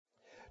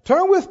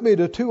Turn with me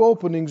to two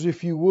openings,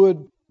 if you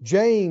would,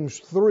 James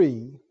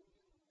 3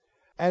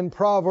 and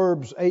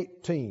Proverbs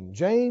 18.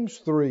 James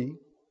 3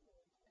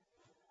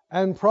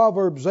 and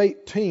Proverbs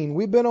 18.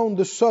 We've been on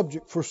this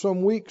subject for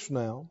some weeks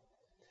now,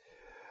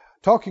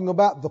 talking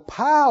about the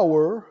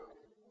power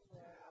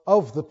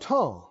of the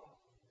tongue.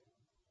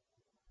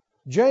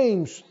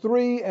 James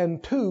 3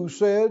 and 2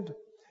 said,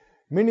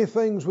 many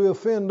things we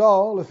offend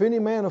all, if any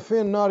man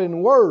offend not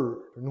in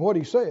word, and what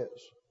he says.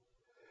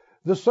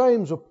 The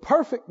same's a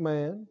perfect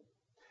man,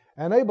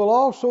 and able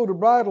also to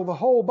bridle the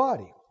whole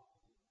body.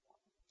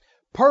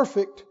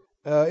 Perfect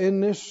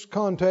in this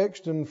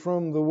context and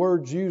from the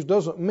words used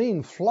doesn't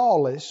mean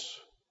flawless.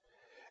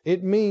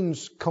 It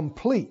means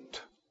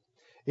complete.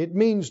 It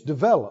means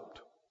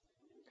developed.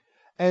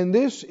 And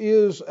this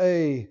is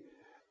a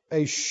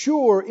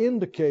sure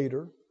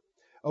indicator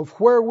of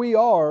where we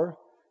are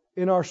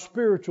in our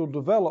spiritual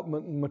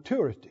development and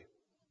maturity.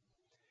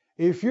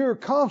 If you're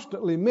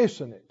constantly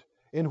missing it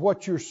in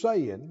what you're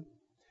saying,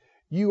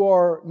 you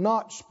are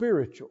not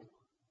spiritual.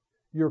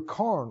 You're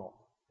carnal.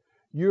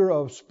 You're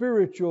a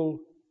spiritual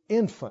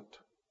infant,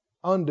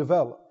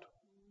 undeveloped.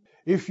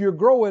 If you're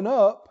growing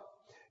up,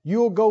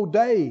 you'll go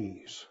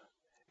days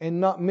and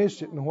not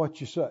miss it in what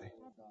you say.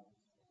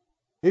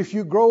 If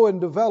you grow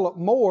and develop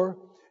more,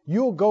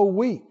 you'll go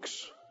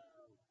weeks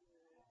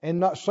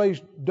and not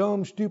say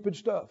dumb, stupid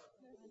stuff.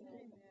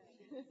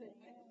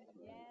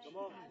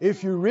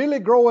 If you're really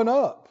growing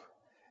up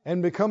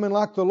and becoming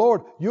like the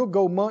Lord, you'll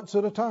go months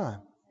at a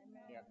time.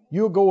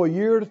 You'll go a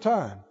year at a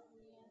time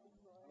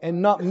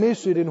and not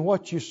miss it in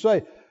what you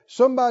say.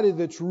 Somebody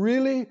that's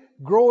really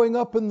growing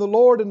up in the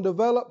Lord and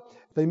develop,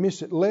 they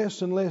miss it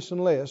less and less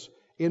and less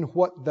in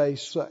what they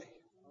say.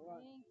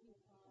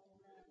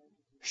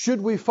 Should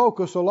we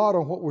focus a lot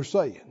on what we're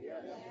saying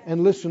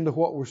and listen to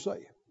what we're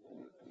saying?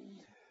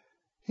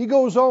 He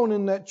goes on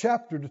in that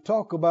chapter to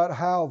talk about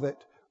how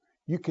that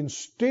you can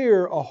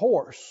steer a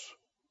horse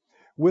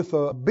with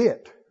a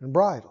bit and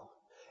bridle.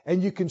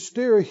 And you can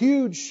steer a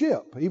huge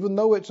ship, even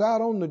though it's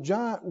out on the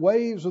giant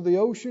waves of the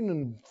ocean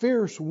and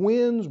fierce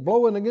winds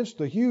blowing against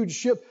the huge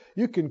ship.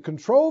 You can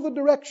control the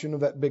direction of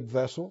that big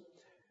vessel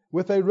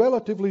with a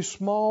relatively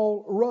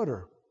small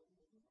rudder.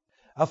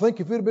 I think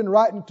if he'd have been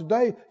writing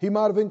today, he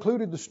might have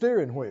included the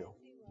steering wheel.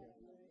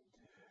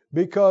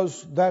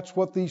 Because that's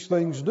what these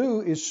things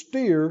do, is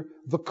steer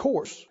the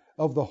course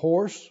of the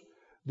horse,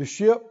 the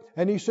ship.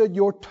 And he said,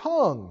 your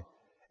tongue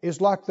is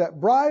like that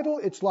bridle,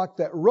 it's like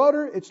that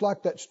rudder, it's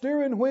like that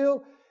steering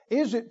wheel.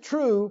 Is it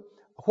true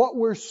what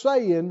we're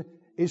saying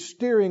is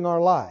steering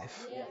our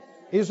life? Yes.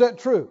 Is that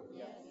true?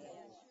 Yes.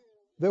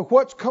 That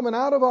what's coming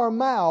out of our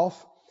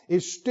mouth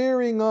is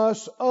steering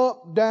us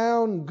up,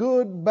 down,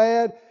 good,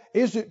 bad?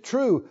 Is it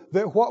true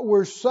that what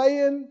we're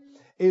saying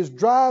is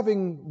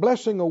driving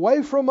blessing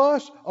away from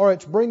us, or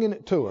it's bringing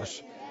it to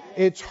us?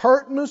 It's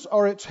hurting us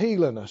or it's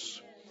healing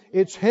us?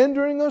 It's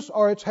hindering us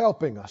or it's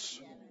helping us?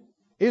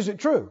 Is it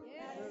true?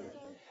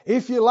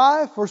 If your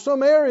life or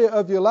some area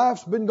of your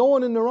life's been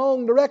going in the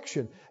wrong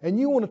direction and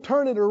you want to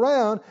turn it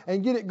around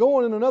and get it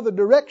going in another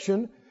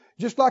direction,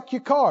 just like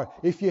your car.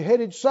 If you're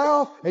headed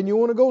south and you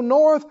want to go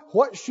north,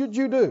 what should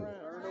you do?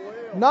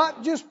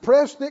 Not just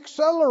press the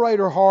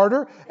accelerator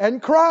harder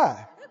and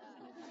cry.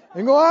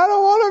 And go, I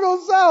don't want to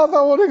go south.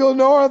 I want to go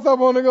north. I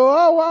want to go,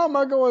 oh, why am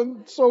I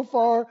going so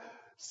far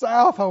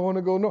south? I want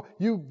to go north.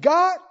 You've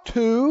got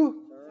to.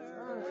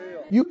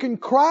 You can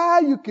cry,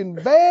 you can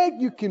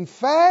beg, you can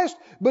fast,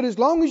 but as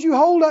long as you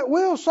hold that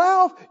wheel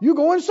south, you're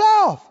going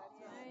south.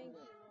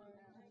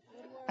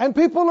 And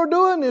people are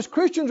doing this.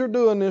 Christians are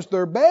doing this.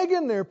 They're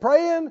begging, they're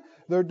praying,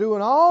 they're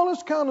doing all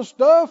this kind of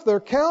stuff.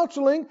 They're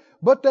counseling,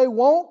 but they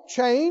won't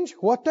change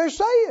what they're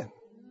saying.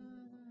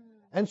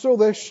 And so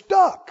they're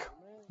stuck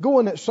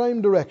going that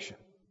same direction.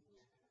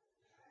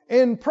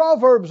 In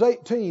Proverbs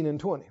 18 and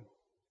 20.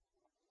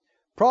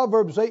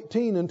 Proverbs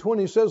 18 and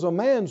 20 says, a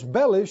man's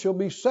belly shall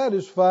be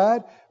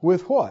satisfied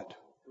with what?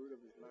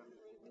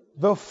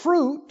 The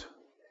fruit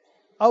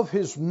of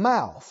his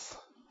mouth.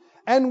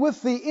 And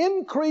with the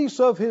increase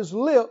of his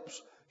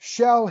lips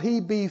shall he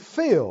be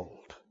filled.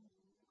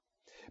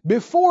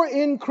 Before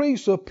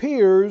increase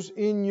appears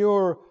in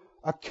your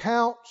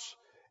accounts,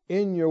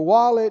 in your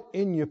wallet,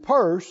 in your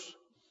purse,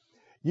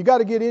 you got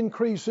to get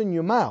increase in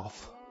your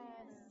mouth.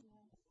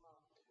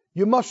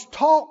 You must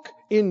talk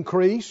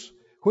increase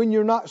when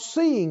you're not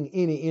seeing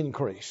any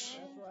increase.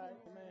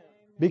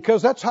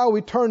 Because that's how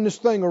we turn this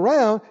thing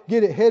around,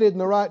 get it headed in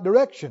the right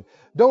direction.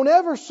 Don't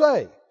ever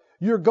say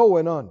you're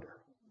going under.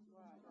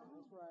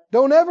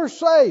 Don't ever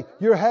say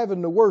you're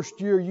having the worst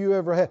year you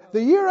ever had.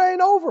 The year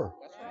ain't over.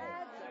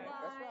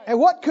 And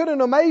what could an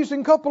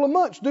amazing couple of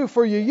months do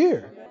for your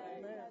year?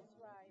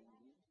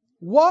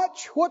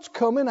 Watch what's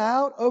coming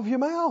out of your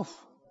mouth.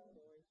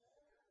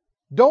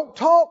 Don't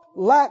talk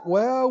like,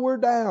 well, we're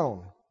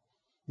down.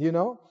 You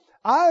know,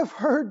 I've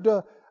heard,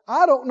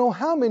 I don't know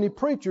how many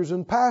preachers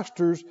and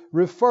pastors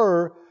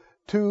refer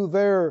to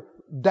their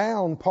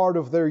down part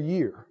of their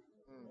year.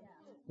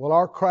 Well,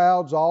 our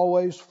crowds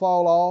always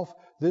fall off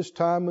this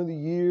time of the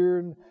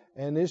year,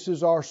 and this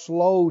is our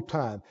slow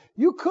time.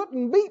 You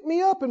couldn't beat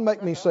me up and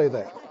make me say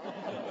that.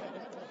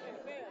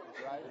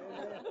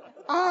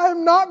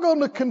 I'm not going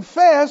to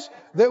confess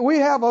that we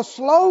have a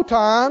slow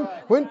time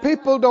when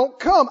people don't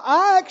come.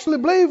 I actually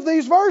believe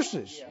these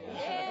verses.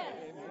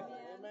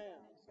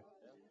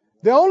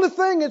 The only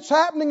thing that's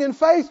happening in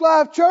Faith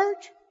Life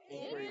Church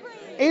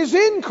is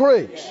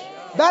increase.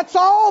 That's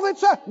all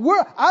that's happening.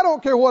 I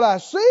don't care what I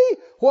see,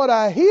 what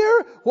I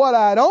hear, what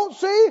I don't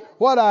see,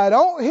 what I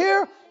don't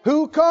hear,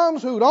 who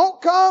comes, who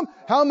don't come,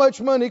 how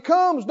much money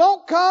comes,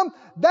 don't come.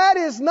 That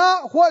is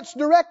not what's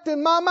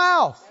directing my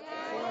mouth.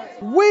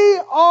 We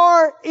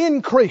are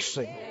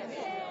increasing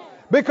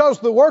because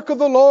the work of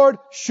the Lord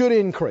should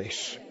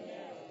increase.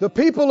 The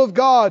people of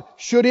God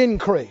should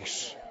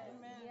increase.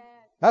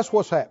 That's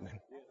what's happening.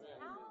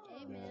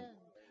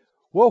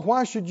 Well,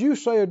 why should you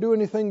say or do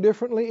anything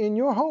differently in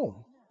your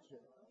home,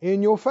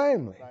 in your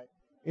family,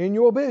 in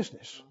your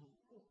business?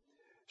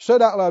 Say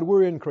it out loud,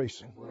 we're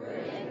increasing.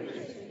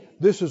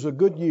 This is a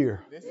good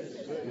year.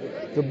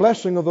 The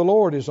blessing of the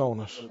Lord is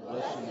on us.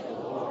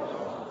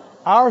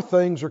 Our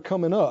things are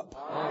coming up.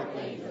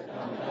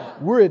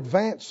 We're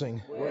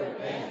advancing.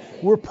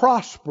 We're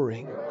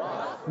prospering.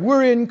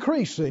 We're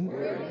increasing.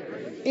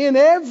 In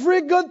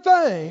every good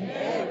thing,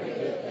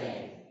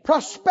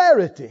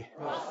 prosperity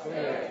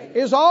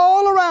is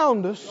all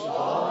around us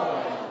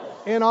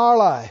in our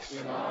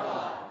life.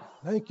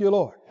 Thank you,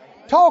 Lord.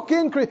 Talk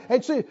increase.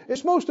 And see,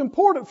 it's most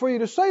important for you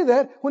to say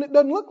that when it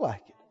doesn't look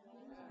like it.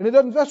 And it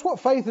doesn't. That's what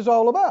faith is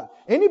all about.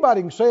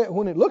 Anybody can say it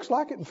when it looks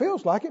like it and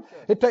feels like it.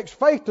 It takes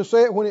faith to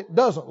say it when it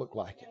doesn't look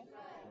like it.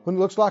 When it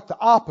looks like the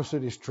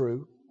opposite is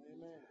true.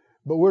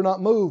 But we're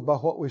not moved by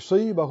what we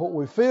see, by what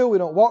we feel. We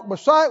don't walk by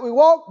sight. We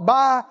walk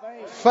by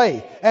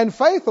faith. And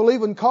faith will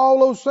even call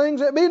those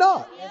things that be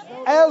not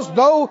as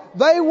though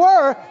they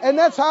were. And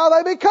that's how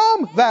they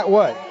become that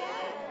way.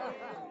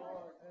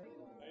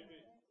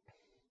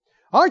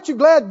 Aren't you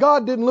glad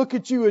God didn't look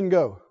at you and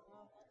go,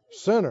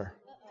 sinner,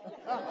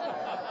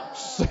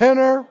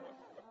 sinner,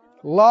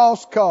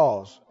 lost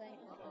cause?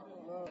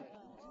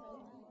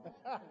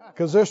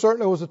 Because there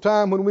certainly was a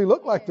time when we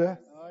looked like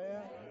that.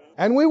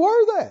 And we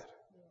were that.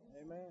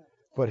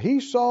 But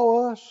He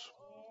saw us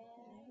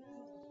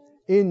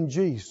in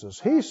Jesus.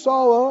 He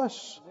saw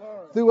us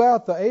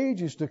throughout the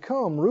ages to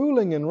come,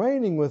 ruling and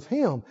reigning with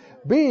Him,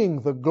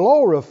 being the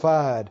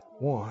glorified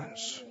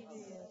ones.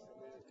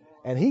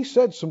 And He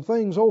said some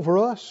things over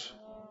us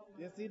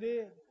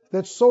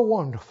that's so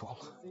wonderful.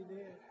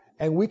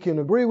 And we can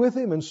agree with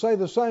Him and say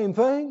the same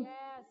thing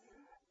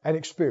and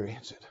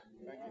experience it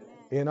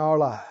in our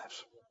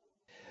lives.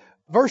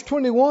 Verse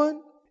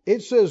 21,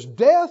 it says,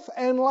 death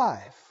and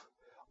life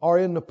are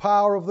in the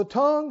power of the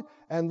tongue,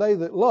 and they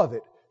that love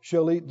it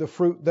shall eat the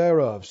fruit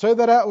thereof. Say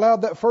that out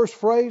loud, that first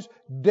phrase.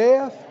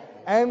 Death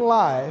and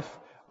life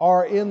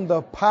are in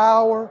the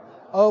power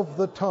of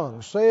the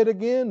tongue. Say it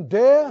again.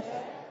 Death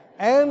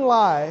and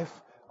life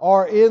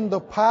are in the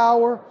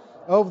power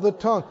of the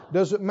tongue.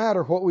 Does it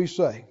matter what we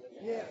say?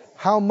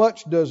 How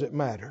much does it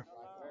matter?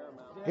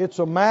 It's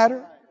a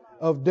matter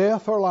of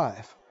death or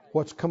life,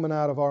 what's coming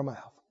out of our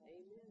mouth.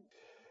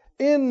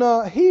 In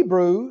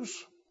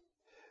Hebrews,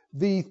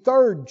 the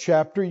 3rd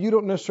chapter, you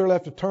don't necessarily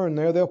have to turn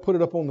there. They'll put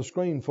it up on the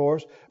screen for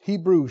us.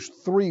 Hebrews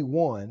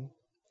 3:1.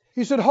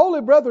 He said,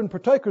 Holy brethren,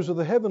 partakers of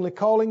the heavenly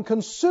calling,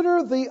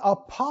 consider the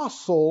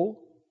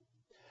apostle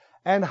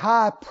and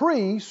high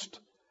priest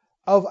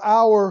of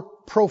our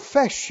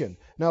profession.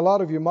 Now, a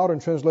lot of your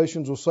modern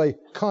translations will say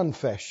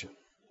confession.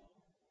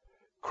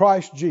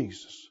 Christ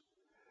Jesus.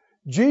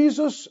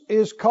 Jesus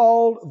is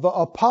called the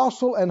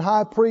apostle and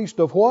high priest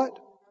of what?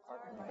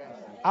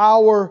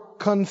 Our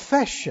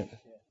confession.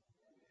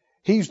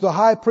 He's the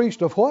high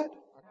priest of what?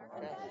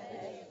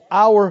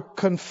 Our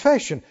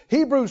confession.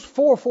 Hebrews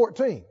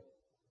 4:14.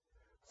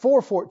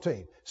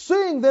 4:14.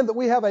 Seeing then that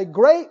we have a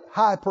great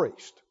high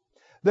priest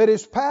that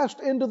is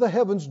passed into the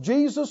heavens,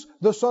 Jesus,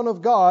 the Son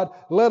of God,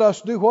 let us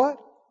do what?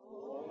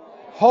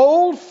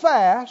 Hold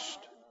fast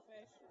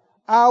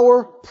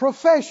our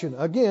profession.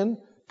 Again,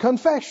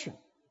 confession.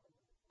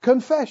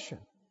 Confession.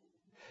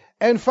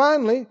 And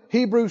finally,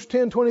 Hebrews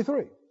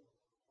 10:23.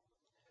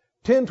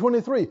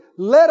 10:23.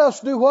 Let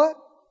us do what?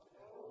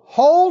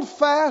 Hold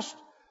fast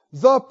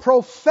the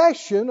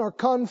profession or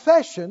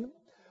confession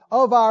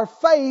of our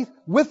faith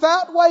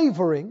without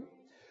wavering,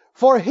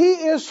 for He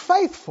is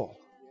faithful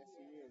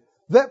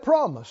that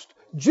promised.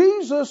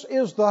 Jesus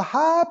is the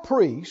high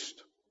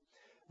priest,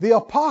 the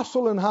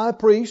apostle and high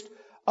priest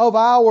of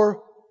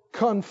our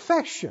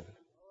confession.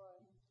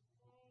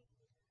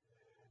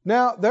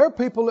 Now, there are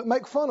people that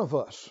make fun of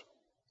us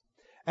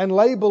and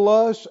label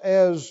us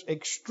as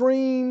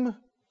extreme,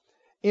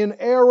 in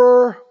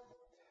error,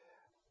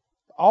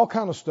 all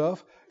kind of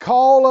stuff.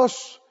 Call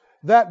us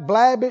that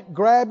blab it,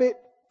 grab it,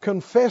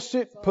 confess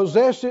it,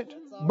 possess it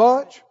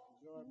bunch.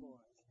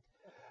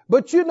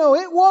 But you know,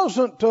 it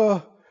wasn't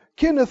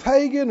Kenneth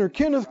Hagin or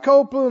Kenneth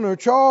Copeland or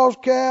Charles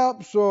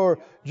Capps or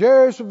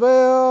Jerry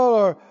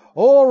Savelle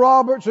Oral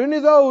Roberts, or any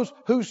of those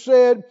who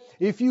said,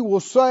 if you will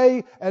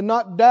say and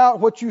not doubt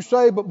what you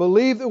say, but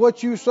believe that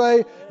what you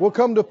say will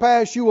come to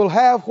pass, you will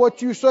have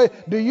what you say.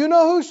 Do you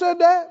know who said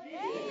that?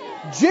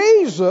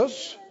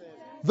 Jesus,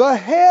 the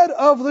head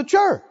of the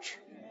church.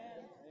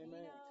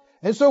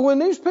 And so when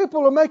these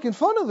people are making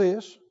fun of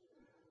this,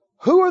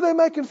 who are they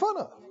making fun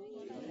of?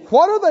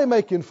 What are they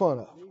making fun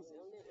of?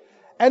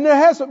 And there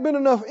hasn't been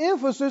enough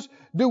emphasis.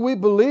 Do we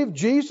believe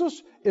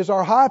Jesus is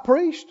our high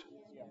priest?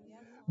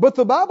 But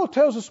the Bible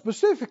tells us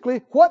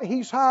specifically what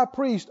He's high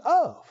priest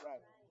of.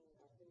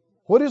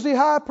 What is He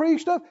high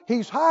priest of?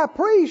 He's high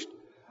priest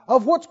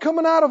of what's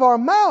coming out of our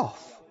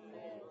mouth.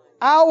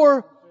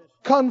 Our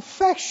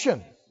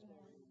confession.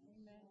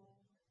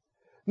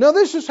 Now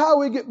this is how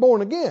we get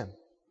born again,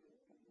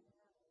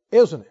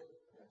 isn't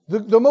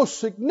it? The most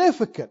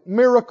significant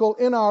miracle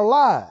in our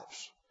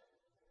lives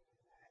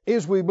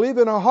is we believe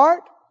in our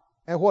heart,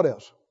 and what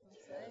else?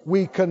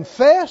 We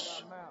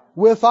confess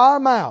with our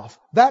mouth.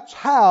 That's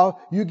how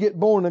you get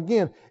born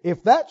again.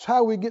 If that's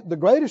how we get the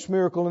greatest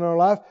miracle in our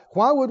life,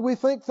 why would we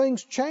think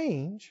things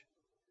change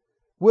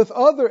with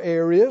other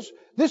areas?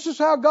 This is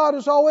how God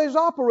has always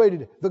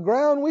operated. The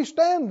ground we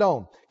stand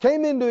on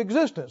came into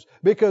existence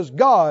because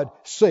God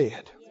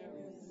said.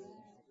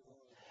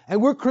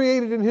 And we're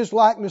created in His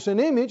likeness and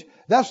image.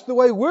 That's the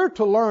way we're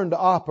to learn to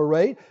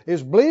operate,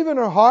 is believe in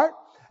our heart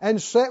and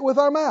say it with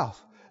our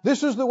mouth.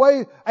 This is the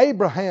way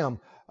Abraham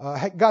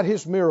got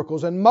his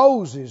miracles, and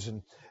Moses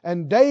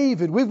and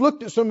David. We've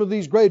looked at some of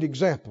these great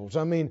examples.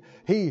 I mean,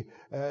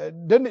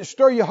 didn't it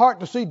stir your heart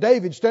to see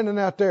David standing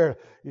out there,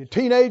 a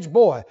teenage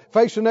boy,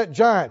 facing that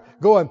giant,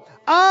 going,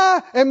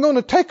 I am going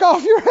to take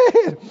off your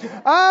head.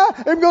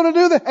 I am going to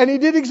do that. And he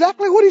did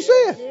exactly what he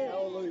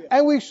said.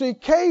 And we see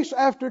case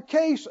after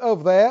case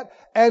of that,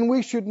 and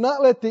we should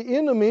not let the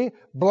enemy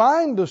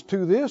blind us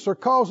to this or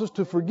cause us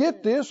to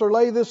forget this or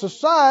lay this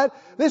aside.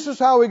 This is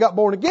how we got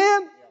born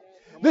again.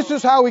 This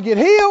is how we get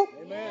healed.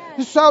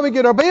 This is how we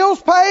get our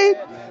bills paid.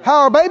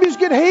 How our babies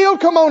get healed.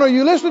 Come on, are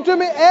you listening to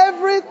me?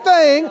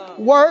 Everything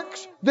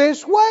works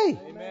this way.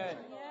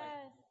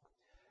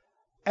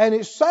 And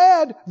it's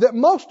sad that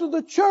most of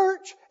the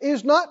church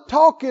is not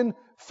talking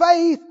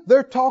faith,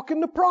 they're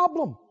talking the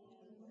problem.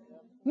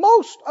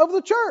 Most of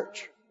the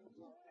church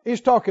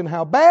is talking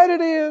how bad it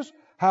is,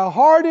 how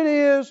hard it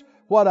is,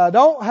 what I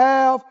don't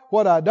have,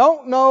 what I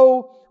don't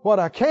know, what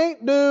I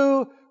can't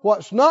do,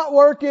 what's not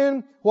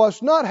working,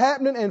 what's not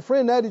happening. And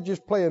friend, that is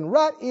just playing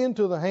right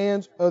into the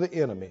hands of the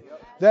enemy.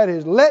 That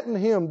is letting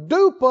him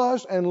dupe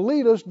us and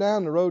lead us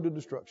down the road to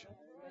destruction.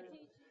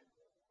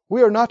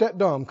 We are not that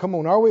dumb. Come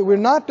on, are we? We're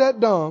not that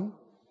dumb.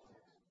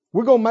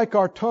 We're going to make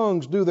our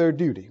tongues do their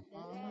duty.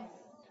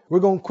 We're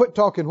going to quit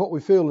talking what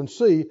we feel and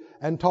see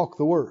and talk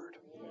the Word.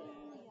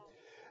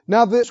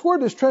 Now this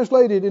word is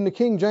translated in the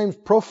King James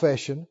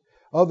profession,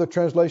 other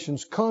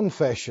translations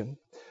confession.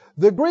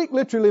 The Greek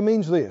literally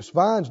means this.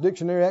 Vine's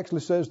dictionary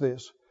actually says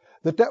this,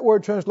 that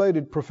word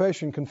translated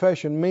profession,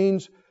 confession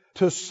means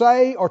to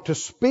say or to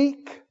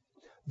speak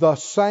the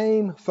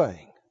same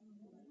thing.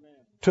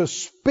 To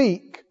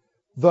speak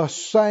the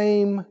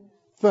same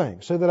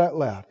thing. Say that out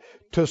loud.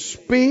 To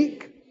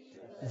speak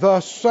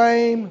the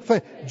same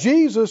thing.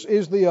 Jesus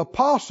is the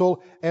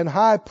apostle and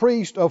high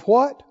priest of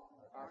what?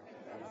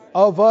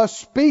 Of us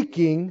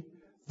speaking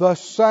the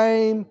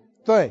same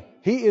thing.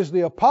 He is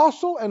the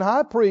apostle and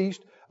high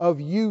priest of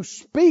you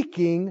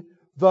speaking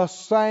the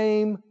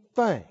same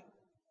thing.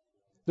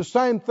 The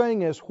same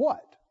thing as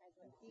what?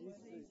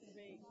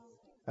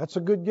 That's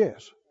a good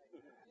guess.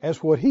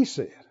 As what He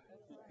said.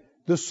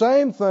 The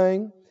same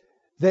thing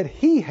that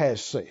He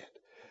has said.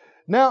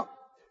 Now,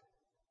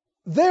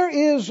 there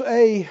is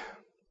an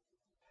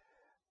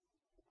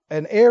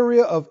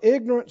area of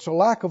ignorance or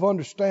lack of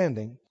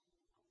understanding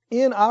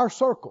in our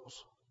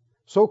circles,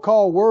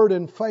 so-called word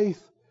and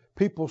faith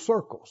people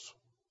circles.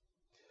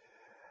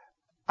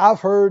 I've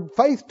heard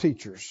faith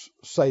teachers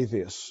say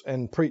this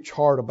and preach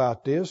hard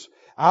about this.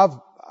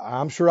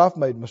 I'm sure I've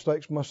made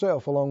mistakes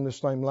myself along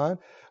this same line.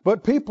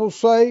 But people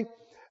say,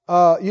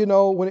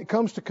 when it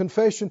comes to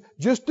confession,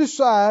 just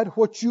decide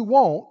what you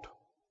want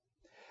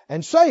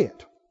and say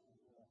it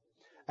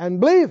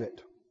and believe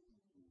it.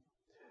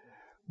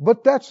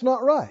 But that's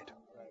not right.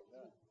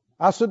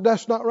 I said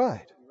that's not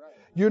right.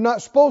 You're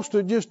not supposed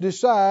to just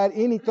decide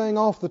anything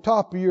off the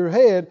top of your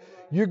head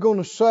you're going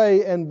to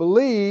say and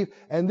believe,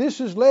 and this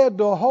has led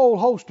to a whole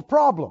host of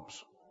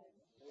problems.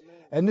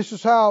 And this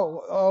is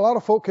how a lot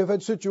of folk have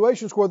had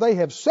situations where they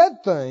have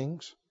said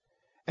things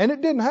and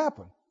it didn't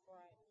happen.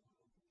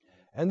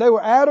 And they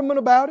were adamant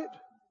about it,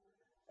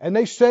 and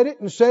they said it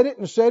and said it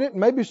and said it, and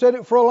maybe said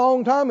it for a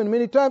long time and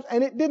many times,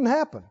 and it didn't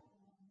happen.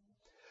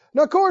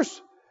 Now, of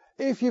course,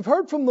 if you've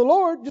heard from the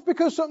Lord, just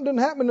because something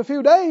didn't happen in a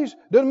few days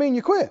doesn't mean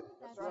you quit.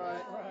 That's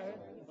right.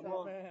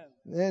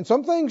 And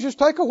some things just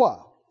take a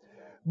while.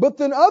 But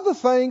then other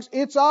things,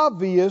 it's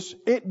obvious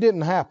it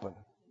didn't happen.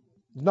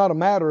 It's not a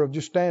matter of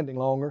just standing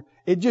longer.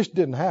 It just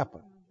didn't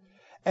happen.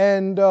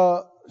 And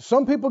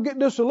some people get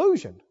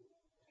disillusioned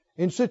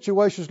in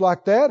situations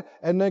like that,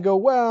 and they go,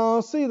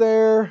 well, see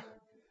there,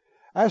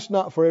 That's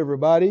not for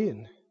everybody,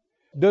 and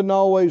doesn't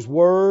always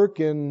work,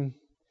 and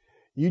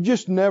you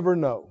just never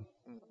know.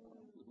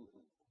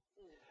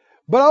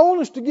 But I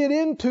want us to get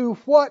into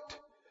what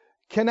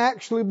can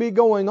actually be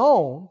going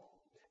on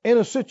in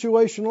a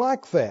situation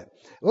like that.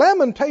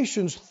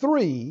 Lamentations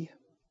 3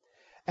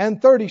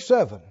 and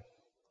 37.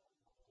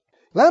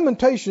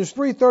 Lamentations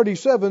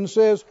 3:37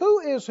 says, "Who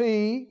is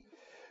he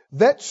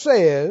that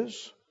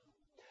says,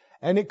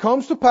 and it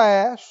comes to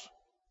pass,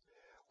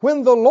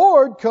 when the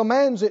Lord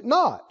commands it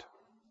not?"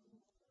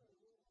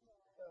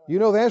 You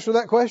know the answer to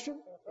that question?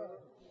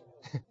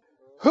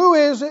 Who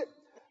is it?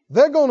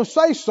 They're going to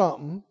say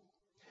something,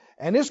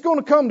 and it's going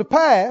to come to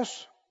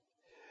pass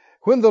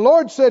when the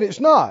Lord said it's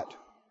not.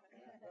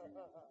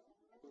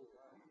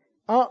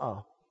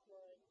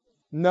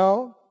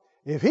 No.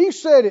 If He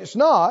said it's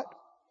not,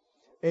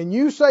 and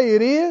you say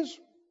it is,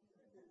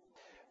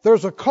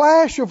 there's a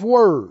clash of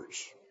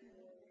words.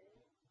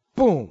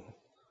 Boom.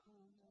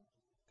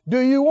 Do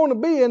you want to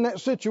be in that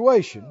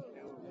situation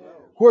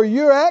where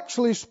you're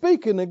actually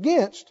speaking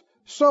against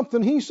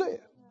something He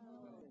said?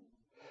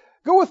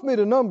 Go with me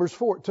to Numbers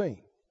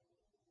 14.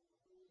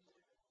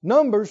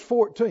 Numbers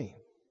 14.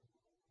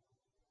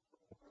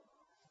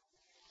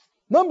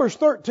 Numbers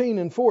 13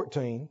 and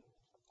 14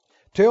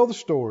 tell the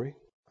story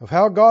of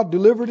how God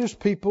delivered His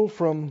people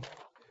from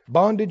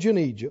bondage in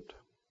Egypt.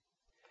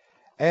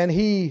 And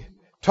He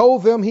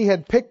told them He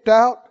had picked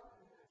out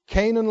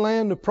Canaan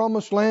land, the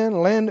promised land, a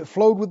land that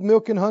flowed with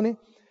milk and honey.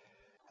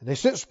 They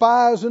sent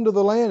spies into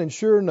the land, and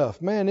sure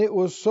enough, man, it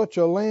was such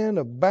a land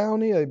of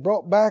bounty. They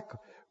brought back,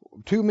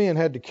 2 men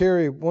had to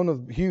carry one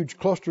of the huge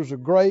clusters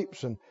of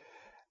grapes.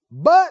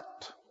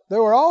 But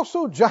there were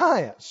also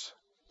giants.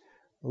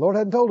 The Lord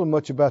hadn't told them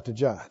much about the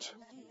giants.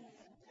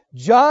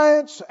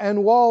 Giants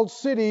and walled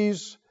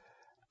cities.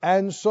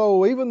 And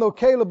so even though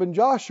Caleb and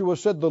Joshua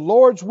said, "The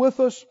Lord's with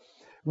us,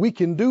 we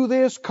can do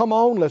this, come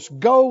on, let's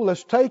go,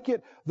 let's take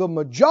it," the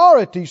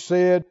majority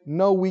said,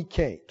 "No, we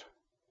can't.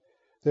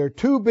 They're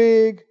too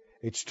big,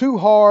 it's too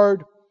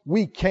hard,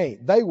 we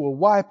can't. They will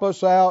wipe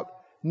us out,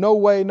 no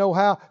way, no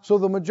how." So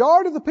the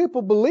majority of the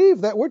people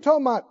believe that. We're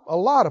talking about a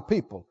lot of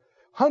people,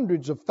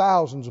 hundreds of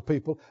thousands of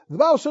people. The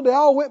Bible said they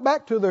all went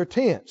back to their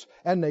tents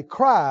and they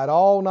cried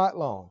all night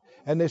long.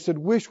 And they said,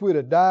 "Wish we'd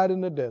have died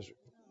in the desert."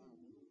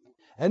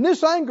 And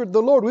this angered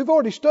the Lord. We've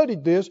already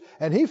studied this,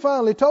 and He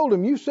finally told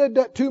him, "You said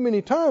that too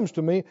many times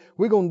to me.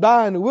 We're going to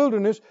die in the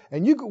wilderness,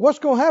 and what's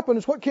going to happen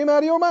is what came out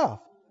of your mouth."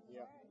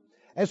 Yeah.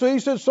 And so He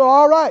said, "So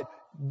all right,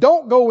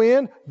 don't go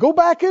in. Go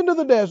back into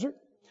the desert.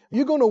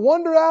 You're going to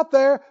wander out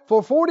there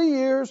for 40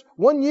 years,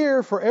 1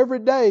 year for every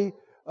day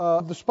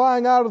of the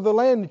spying out of the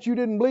land that you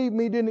didn't believe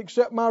me, didn't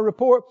accept my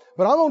report.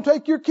 But I'm going to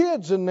take your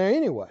kids in there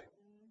anyway."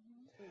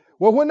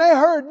 Well, when they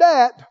heard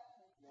that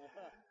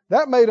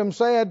made them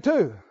sad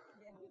too.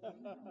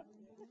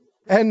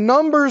 And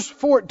Numbers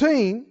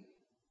 14,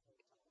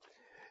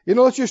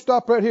 let's just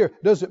stop right here.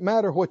 Does it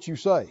matter what you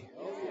say?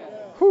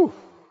 Whew.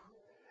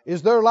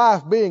 Is their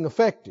life being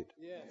affected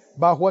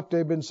by what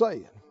they've been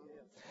saying?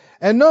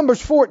 And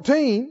Numbers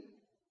 14,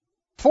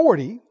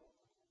 40.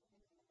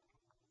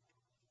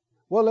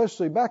 Well, let's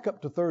see. Back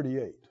up to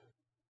 38.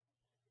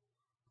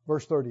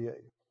 Verse 38.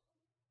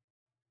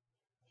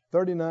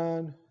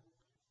 39.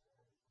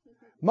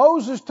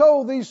 Moses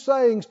told these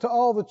sayings to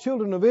all the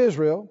children of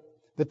Israel,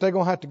 that they're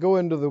going to have to go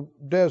into the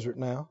desert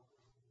now.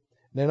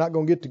 They're not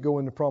going to get to go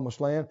in the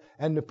promised land.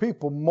 And the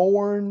people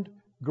mourned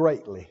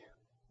greatly.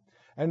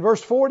 And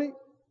verse 40,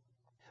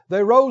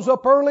 they rose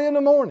up early in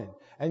the morning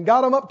and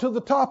got them up to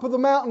the top of the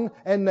mountain,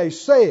 and they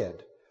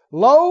said,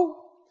 "Lo,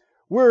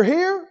 we're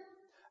here,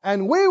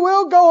 and we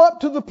will go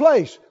up to the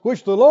place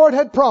which the Lord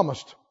had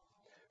promised,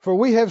 for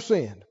we have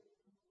sinned."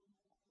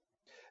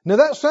 Now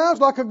that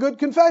sounds like a good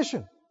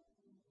confession.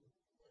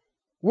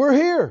 We're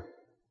here.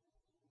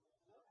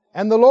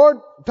 And the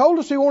Lord told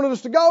us He wanted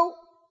us to go.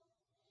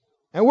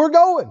 And we're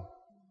going.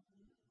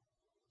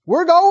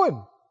 We're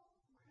going.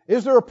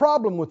 Is there a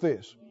problem with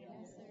this?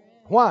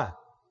 Why?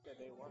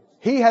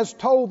 He has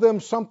told them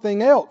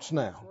something else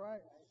now.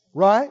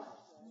 Right?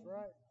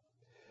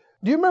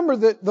 Do you remember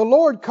that the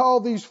Lord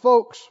called these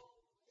folks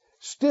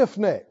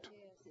stiff-necked?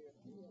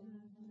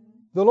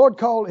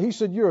 He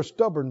said, "You're a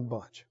stubborn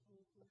bunch."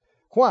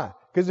 Why?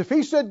 Because if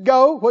He said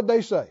go, what'd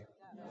they say?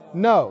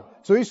 No.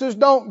 So He says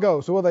don't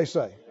go. So what'd they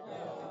say?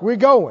 We're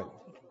going.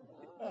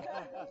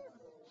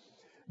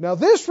 Now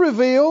this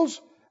reveals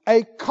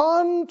a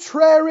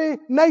contrary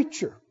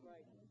nature.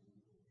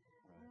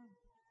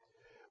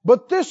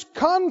 But this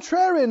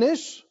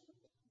contrariness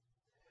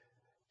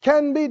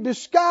can be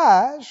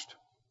disguised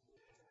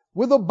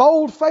with a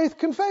bold faith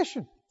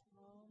confession.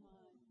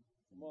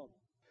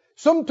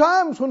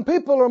 Sometimes when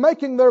people are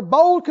making their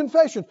bold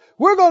confessions,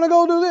 "We're going to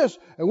go do this,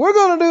 and we're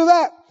going to do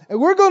that,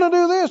 and we're going to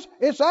do this,"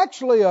 it's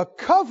actually a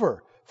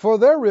cover for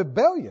their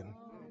rebellion.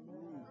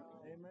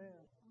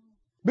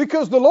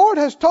 Because the Lord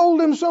has told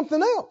them something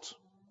else.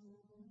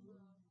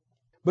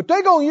 But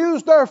they're going to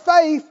use their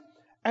faith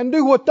and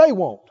do what they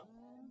want.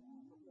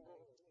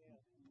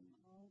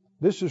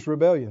 This is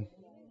rebellion.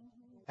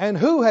 And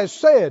who has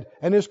said,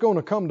 and it's going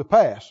to come to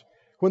pass?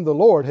 when the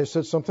Lord has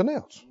said something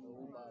else.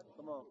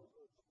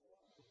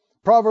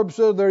 Proverbs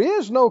says there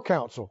is no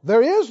counsel,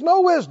 there is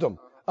no wisdom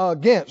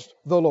against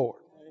the Lord.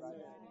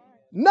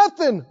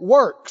 Nothing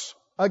works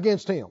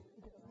against Him.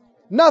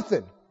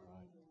 Nothing.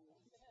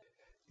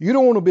 You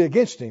don't want to be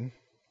against Him.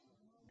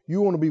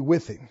 You want to be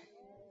with Him.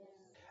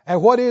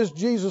 And what is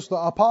Jesus the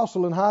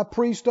apostle and high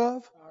priest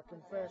of?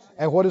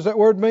 And what does that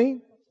word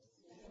mean?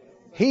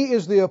 He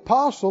is the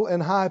apostle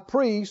and high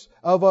priest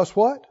of us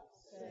what?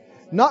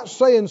 Not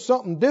saying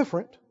something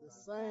different.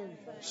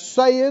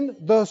 Saying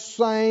the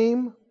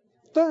same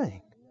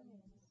thing.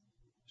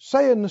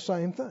 Saying the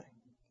same thing.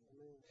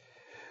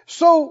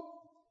 So,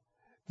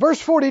 verse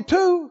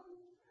 42,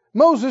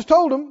 Moses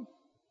told him,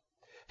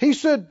 he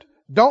said,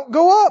 don't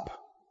go up.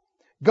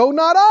 Go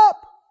not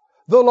up.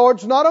 The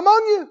Lord's not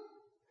among you,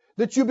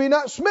 that you be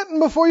not smitten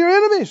before your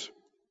enemies.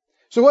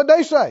 So what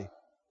they say?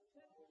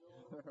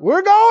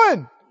 We're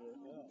going.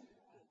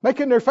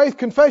 Making their faith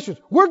confessions.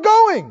 We're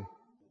going.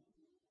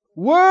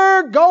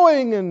 We're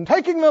going and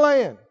taking the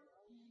land.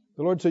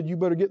 The Lord said, you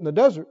better get in the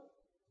desert.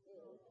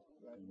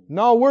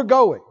 No, we're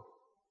going.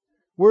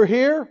 We're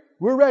here.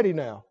 We're ready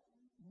now.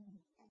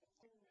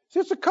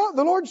 See,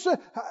 the Lord said,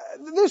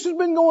 this has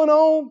been going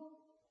on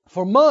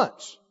for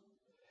months.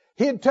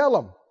 He'd tell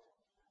them,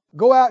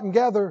 go out and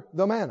gather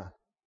the manna.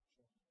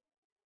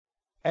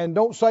 And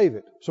don't save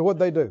it. So what'd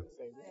they do?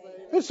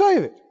 They'd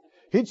save it.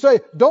 He'd say,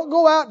 don't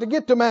go out to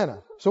get the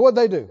manna. So what'd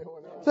they do?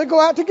 They go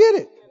out to get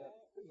it.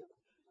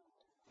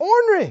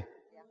 Ornery.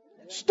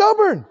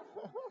 Stubborn.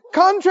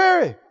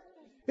 Contrary.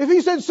 If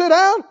He said sit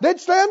down, they'd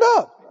stand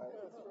up.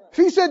 If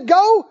He said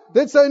go,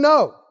 they'd say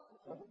no.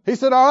 He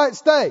said, all right,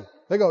 stay.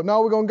 They go,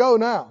 no, we're going to go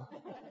now.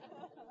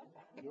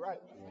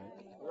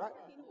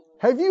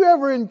 Have you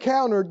ever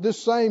encountered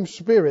this same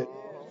spirit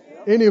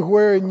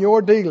anywhere in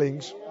your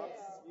dealings?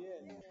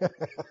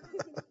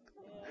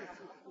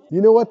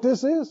 You know what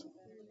this is?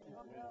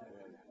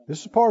 This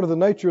is part of the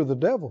nature of the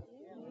devil.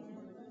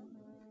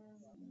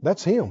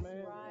 That's him.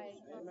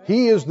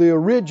 He is the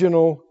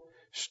original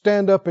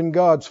stand up in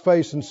God's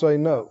face and say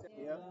no.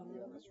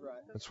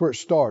 That's where it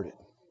started,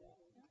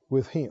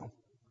 with him.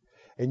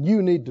 And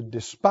you need to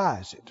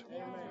despise it.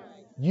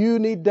 You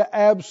need to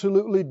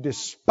absolutely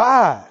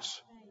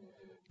despise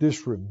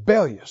this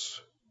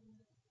rebellious,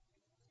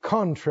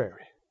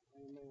 contrary,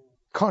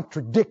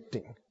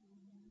 contradicting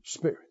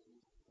spirit.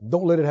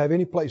 Don't let it have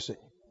any place in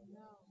you.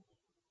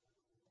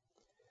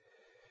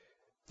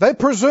 They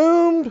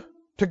presumed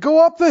to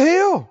go up the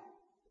hill.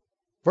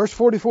 Verse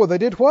 44, they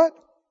did what?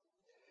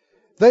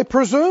 They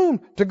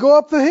presumed to go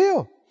up the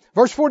hill.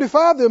 Verse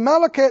 45, the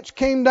Amalekites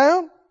came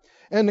down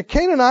and the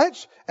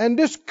Canaanites and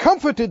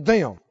discomfited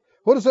them.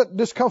 What does that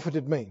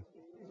discomfited mean?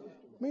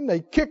 I mean, they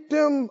kicked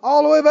them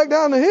all the way back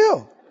down the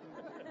hill.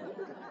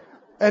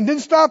 And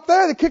didn't stop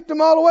there. They kicked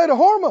them all the way to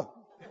Hormah.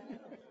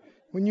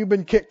 When you've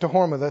been kicked to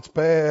Hormah, that's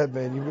bad,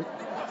 man. You've been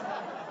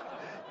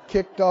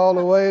kicked all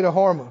the way to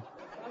Hormah.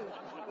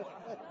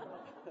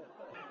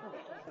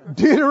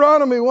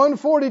 Deuteronomy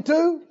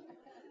 142.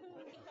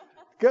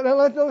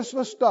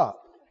 Let's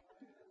stop.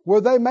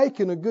 Were they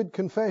making a good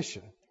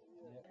confession?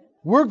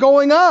 We're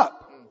going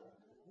up.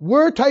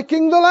 We're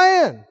taking the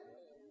land.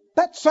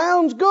 That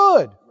sounds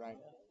good.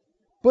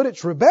 But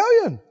it's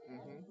rebellion.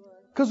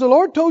 Because the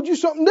Lord told you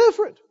something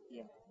different.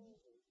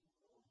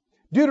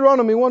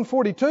 Deuteronomy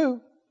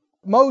 142,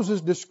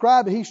 Moses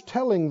described, he's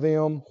telling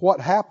them what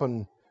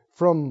happened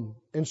from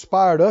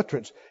inspired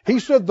utterance. He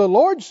said, the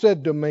Lord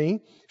said to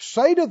me,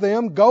 say to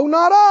them, go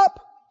not up.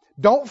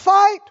 Don't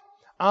fight.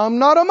 I'm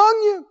not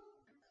among you.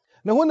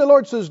 Now when the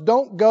Lord says,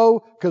 don't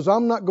go because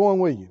I'm not going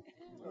with you,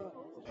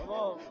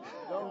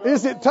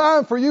 is it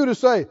time for you to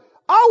say,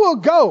 I will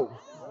go.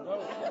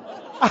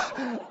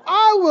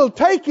 I will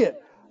take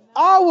it.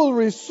 I will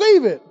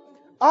receive it.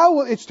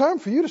 It's time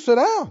for you to sit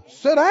down.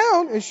 Sit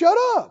down and shut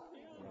up.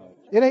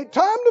 It ain't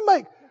time to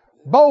make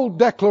bold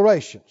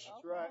declarations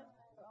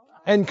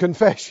and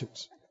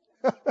confessions.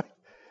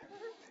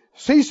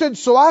 He said,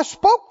 so I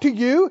spoke to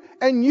you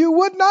and you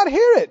would not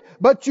hear it,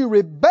 but you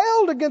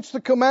rebelled against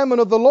the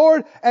commandment of the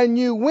Lord and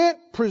you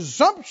went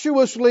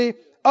presumptuously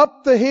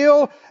up the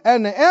hill,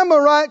 and the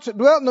Amorites that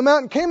dwelt in the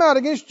mountain came out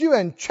against you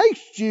and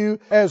chased you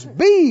as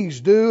bees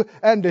do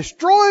and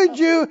destroyed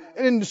you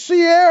in the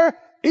Seir,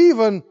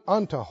 even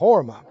unto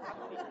Hormah.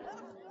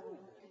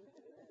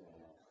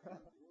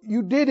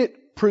 You did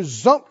it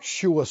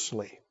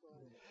presumptuously.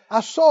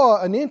 I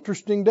saw an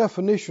interesting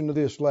definition of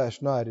this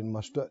last night in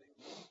my study.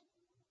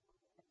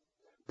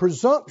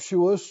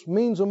 Presumptuous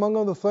means, among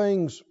other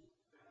things,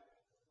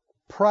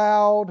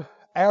 proud,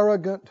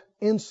 arrogant,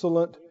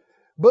 insolent.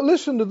 But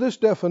listen to this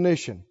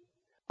definition.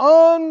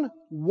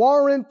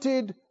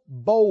 Unwarranted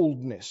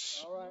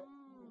boldness.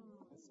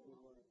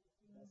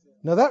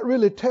 Now that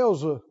really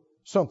tells us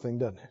something,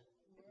 doesn't it?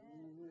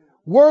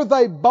 Were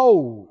they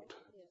bold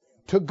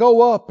to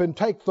go up and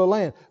take the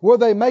land? Were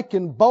they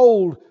making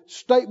bold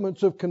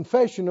statements of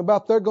confession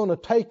about they're going to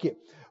take it?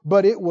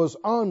 But it was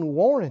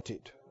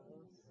unwarranted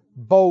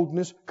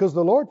boldness because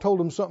the Lord told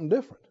them something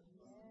different.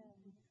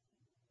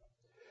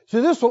 See,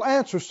 this will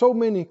answer so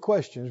many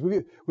questions.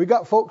 We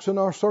got folks in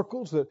our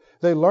circles that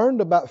they learned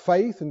about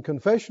faith and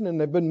confession, and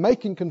they've been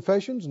making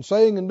confessions and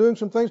saying and doing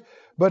some things,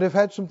 but have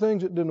had some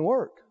things that didn't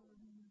work.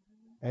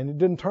 And it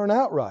didn't turn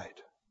out right.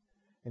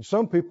 And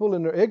some people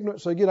in their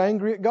ignorance, they get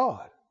angry at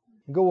God.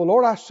 And go, well,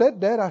 Lord, I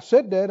said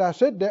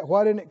that.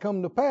 Why didn't it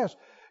come to pass?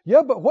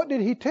 Yeah, but what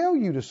did He tell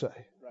you to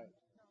say? Right.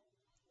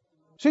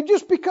 See,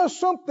 just because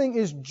something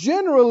is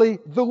generally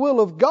the will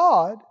of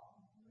God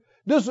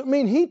doesn't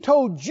mean He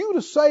told you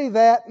to say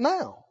that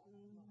now.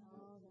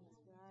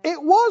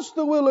 It was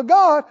the will of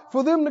God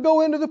for them to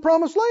go into the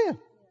promised land,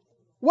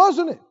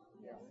 wasn't it?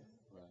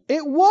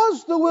 It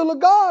was the will of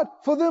God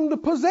for them to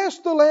possess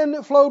the land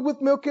that flowed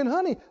with milk and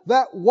honey.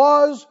 That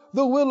was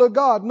the will of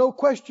God, no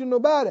question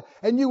about it.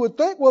 And you would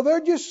think, well,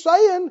 they're just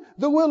saying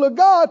the will of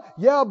God.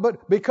 Yeah,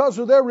 but because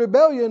of their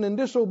rebellion and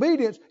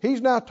disobedience,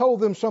 He's now told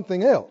them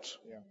something else.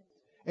 Yeah.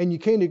 And you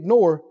can't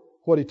ignore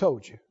what He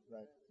told you.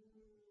 Right.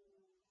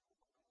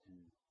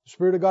 The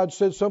Spirit of God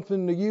said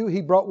something to you.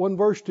 He brought one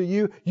verse to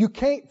you. You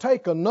can't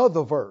take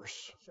another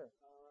verse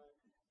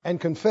and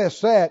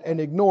confess that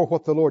and ignore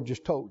what the Lord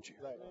just told you.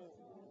 Right.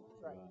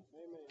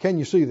 Can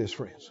you see this,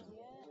 friends?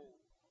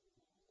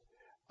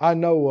 I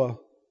know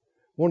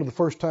one of the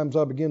first times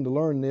I began to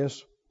learn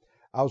this,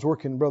 I was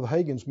working in Brother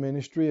Hagin's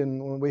ministry,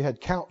 and when we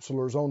had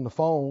counselors on the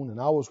phone,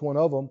 and I was one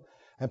of them,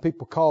 and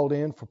people called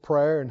in for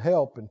prayer and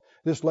help, and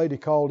this lady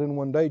called in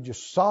one day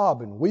just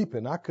sobbing,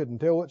 weeping. I couldn't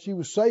tell what she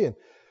was saying.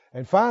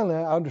 And finally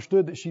I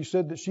understood that she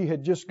said that she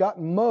had just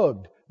gotten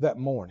mugged that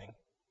morning.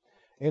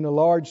 In a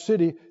large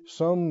city,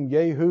 some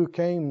yahoo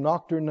came,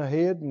 knocked her in the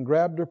head, and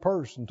grabbed her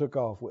purse and took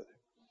off with her.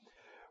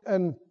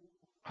 And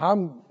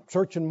I'm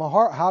searching my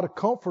heart how to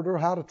comfort her,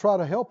 how to try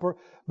to help her.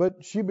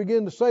 But she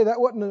began to say that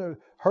wasn't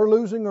her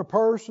losing her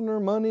purse and her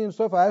money and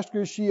stuff. I asked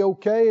her, is she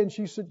okay? And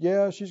she said,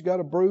 yeah, she's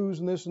got a bruise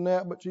and this and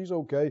that, but she's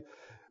okay.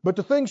 But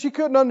the thing she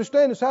couldn't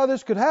understand is how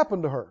this could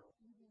happen to her.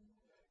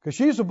 Because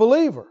she's a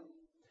believer.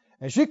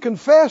 And she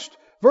confessed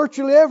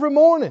virtually every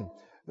morning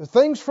the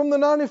things from the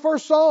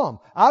 91st Psalm.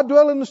 I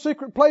dwell in the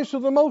secret place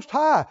of the Most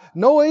High.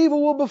 No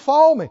evil will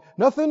befall me.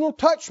 Nothing will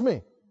touch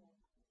me.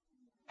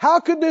 How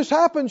could this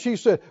happen, she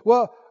said.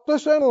 Well,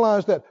 let's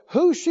analyze that.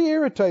 Who's she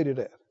irritated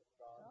at?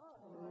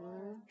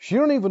 She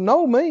don't even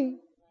know me.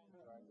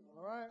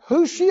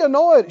 Who's she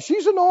annoyed?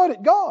 She's annoyed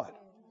at God.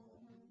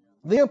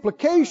 The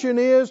implication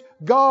is,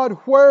 God,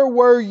 where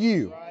were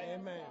you?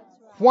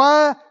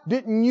 Why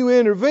didn't you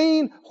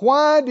intervene?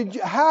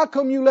 How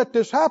come you let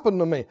this happen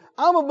to me?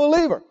 I'm a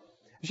believer.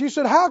 She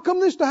said, how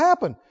come this to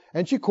happen?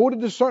 And she quoted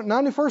this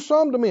 91st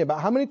Psalm to me about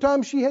how many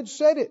times she had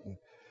said it.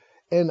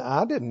 And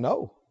I didn't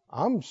know.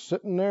 I'm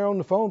sitting there on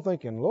the phone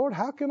thinking, Lord,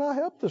 how can I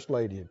help this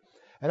lady?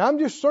 And I'm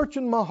just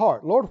searching my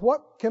heart. Lord,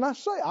 what can I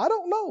say? I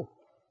don't know.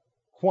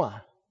 Why?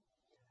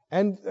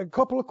 And a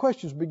couple of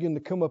questions began to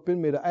come up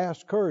in me to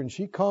ask her, and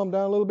she calmed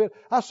down a little bit.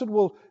 I said,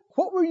 well,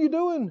 what were you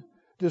doing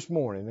this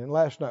morning and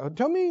last night?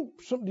 Tell me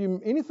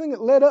anything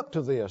that led up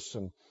to this.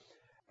 And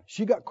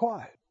she got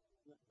quiet.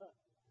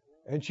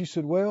 And she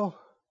said, well,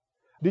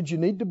 did you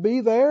need to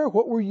be there?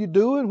 What were you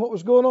doing? What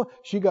was going on?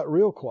 She got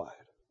real quiet.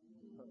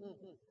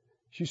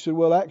 She said,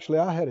 well, actually,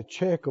 I had a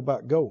check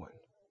about going.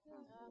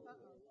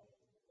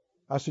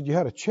 I said, you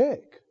had a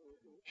check?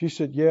 She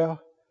said, yeah,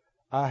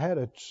 I had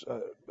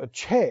a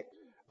check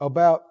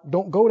about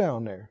don't go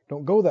down there.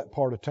 Don't go that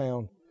part of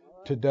town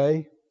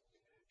today.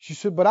 She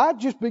said, but I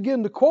just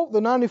began to quote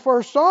the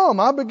 91st Psalm.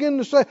 I began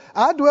to say,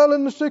 I dwell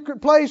in the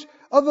secret place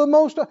of the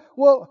Most High.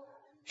 Well,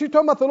 she's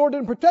talking about the Lord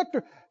didn't protect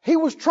her. He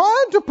was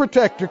trying to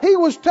protect her. He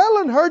was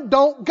telling her,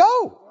 don't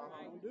go.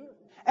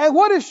 And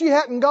what if she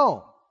hadn't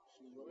gone?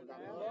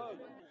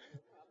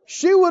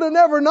 She would have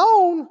never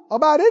known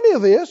about any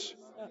of this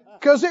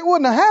because it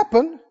wouldn't have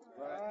happened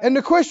and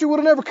the question would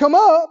have never come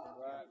up.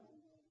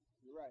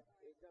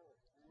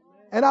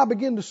 And I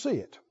begin to see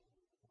it.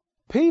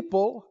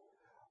 People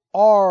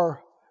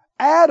are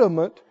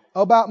adamant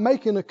about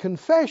making a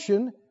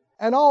confession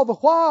and all the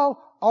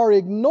while are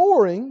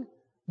ignoring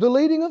the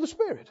leading of the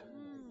Spirit.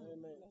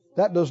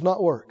 That does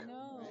not work.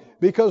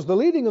 Because the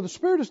leading of the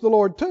Spirit is the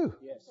Lord too.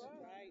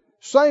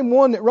 Same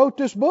one that wrote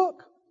this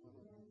book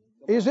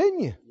is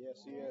in you.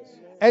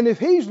 And if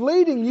He's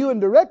leading you and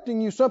directing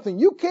you something,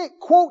 you can't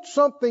quote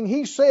something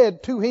He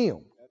said to Him.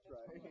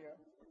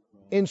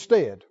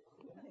 Instead,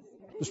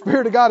 the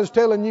Spirit of God is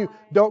telling you,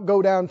 don't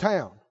go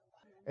downtown.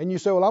 And you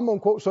say, well, I'm going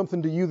to quote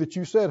something to you that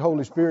you said,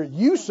 Holy Spirit.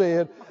 You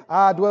said,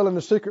 I dwell in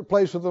the secret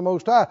place of the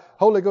Most High.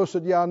 Holy Ghost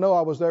said, yeah, I know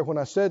I was there when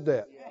I said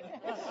that.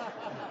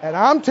 And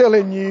I'm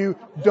telling you,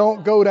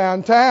 don't go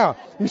downtown.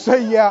 You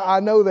say, yeah,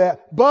 I know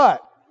that.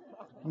 But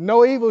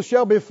no evil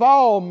shall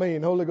befall me.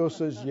 And Holy Ghost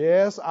says,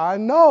 yes, I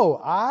know.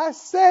 I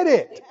said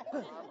it.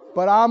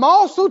 But I'm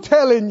also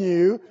telling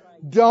you,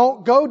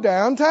 don't go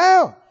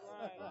downtown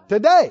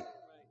today.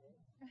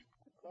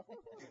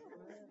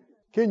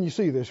 Can you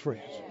see this,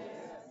 friends?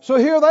 So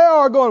here they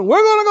are going,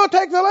 we're going to go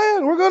take the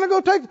land. We're going to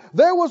go take.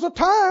 There was a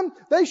time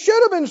they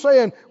should have been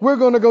saying, we're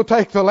going to go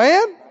take the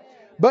land.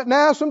 But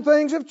now some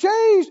things have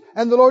changed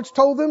and the Lord's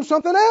told them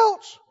something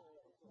else.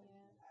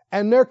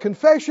 And their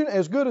confession,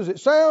 as good as it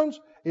sounds,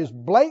 is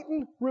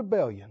blatant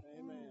rebellion.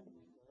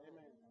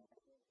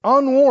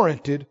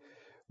 Unwarranted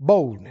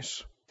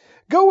boldness.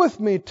 Go with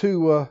me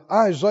to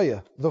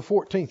Isaiah, the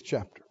 14th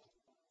chapter.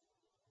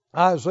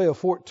 Isaiah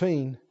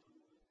 14.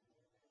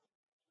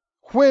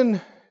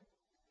 When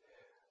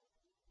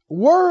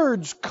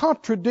words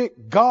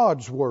contradict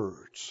God's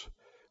words,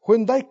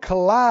 when they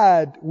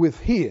collide with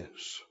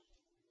His,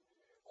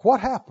 what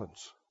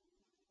happens?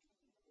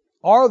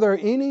 Are there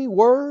any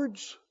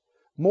words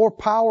more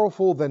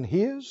powerful than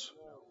His?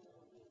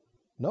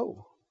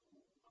 No.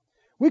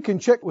 We can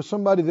check with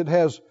somebody that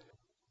has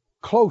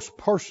close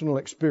personal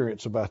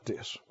experience about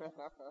this.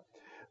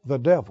 The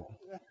devil.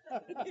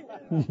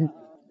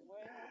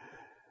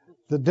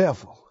 The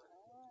devil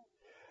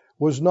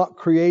was not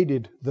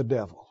created the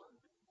devil.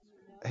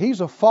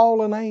 He's a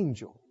fallen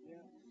angel.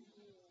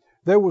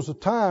 There was a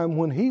time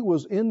when he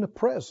was in the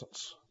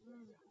presence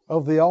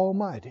of the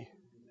Almighty,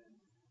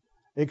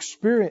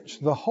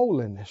 experienced the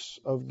holiness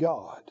of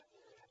God,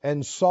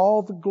 and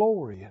saw the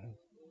glory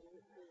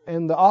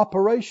and the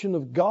operation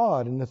of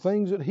God and the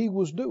things that He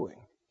was doing.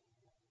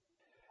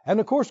 And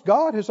of course,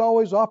 God has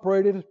always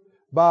operated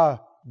by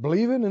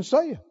believing and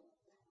saying.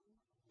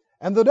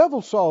 And the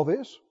devil saw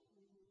this.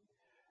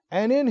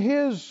 And in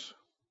his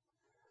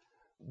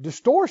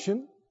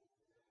distortion,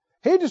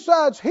 he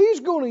decides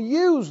he's going to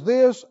use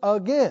this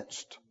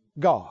against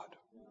God.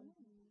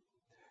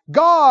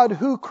 God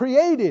who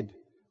created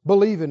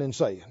believing and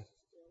saying.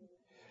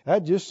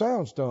 That just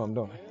sounds dumb,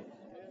 don't it?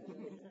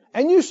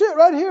 And you see it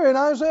right here in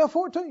Isaiah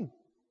 14.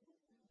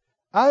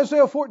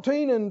 Isaiah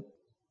 14 and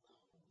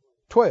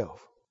 12.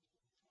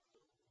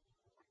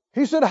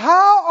 He said,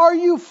 how are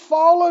you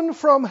fallen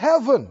from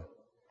heaven,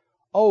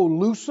 O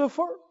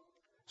Lucifer,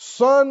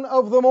 son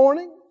of the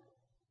morning?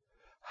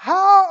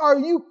 How are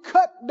you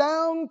cut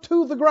down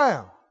to the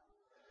ground,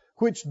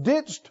 which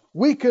didst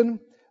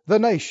weaken the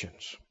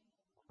nations?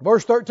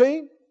 Verse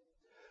 13.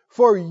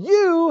 For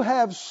you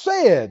have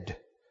said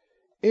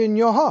in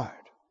your heart.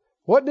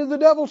 What did the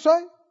devil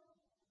say?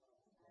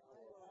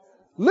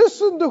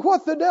 Listen to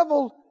what the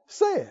devil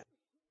said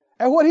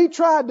and what he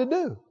tried to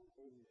do.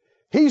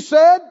 He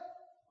said,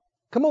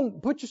 come on,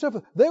 put yourself.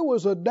 There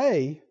was a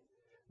day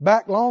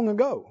back long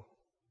ago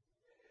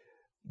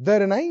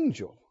that an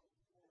angel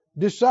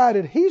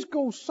decided he's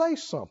going to say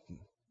something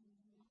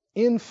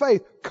in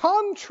faith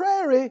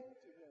contrary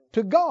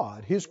to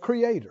God, His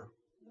Creator.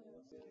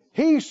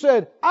 He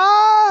said,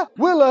 I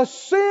will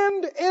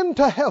ascend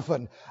into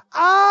heaven.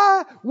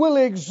 I will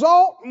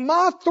exalt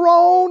my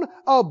throne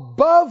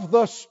above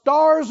the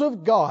stars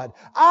of God.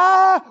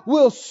 I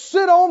will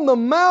sit on the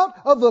mount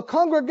of the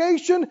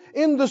congregation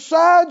in the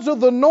sides of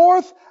the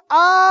north.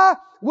 I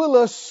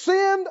will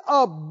ascend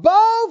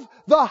above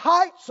the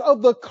heights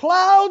of the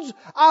clouds.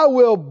 I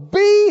will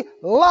be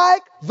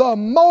like the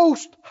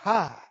Most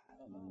High.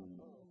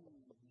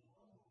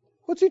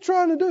 What's he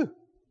trying to do?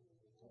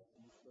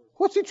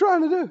 What's he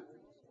trying to do?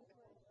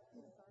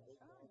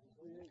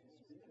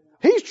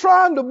 He's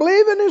trying to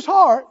believe in his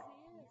heart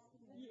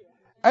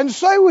and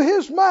say with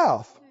his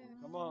mouth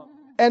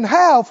and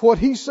have what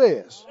he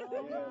says.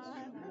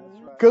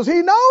 Because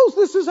he knows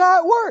this is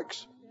how it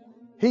works.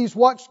 He's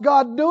watched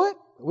God do it.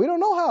 We don't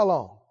know how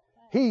long.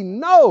 He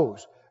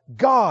knows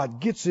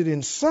God gets it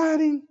inside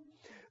him.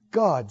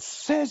 God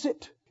says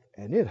it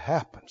and it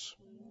happens.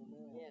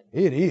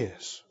 It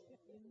is.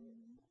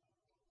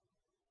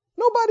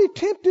 Nobody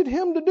tempted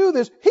him to do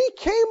this. He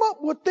came up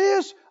with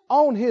this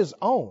on his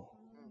own.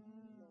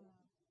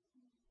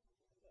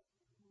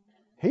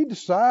 He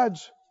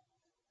decides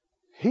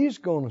he's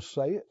going to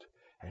say it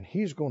and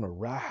he's going to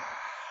rise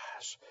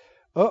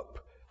up.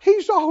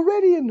 He's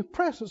already in the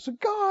presence of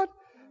God.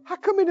 How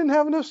come he didn't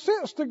have enough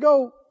sense to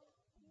go,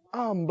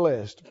 I'm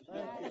blessed.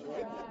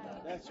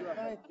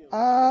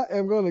 I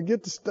am going to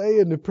get to stay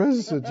in the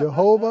presence of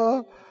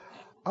Jehovah.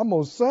 I'm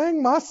going to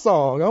sing my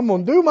song. I'm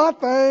going to do my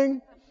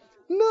thing.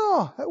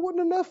 No, that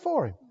wasn't enough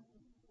for him.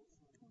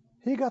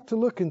 He got to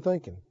looking,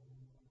 thinking,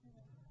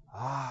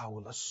 I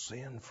will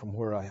ascend from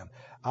where I am.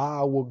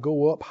 I will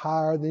go up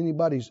higher than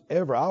anybody's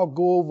ever. I'll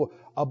go over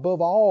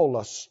above all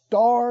the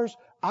stars.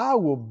 I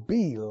will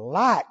be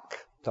like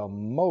the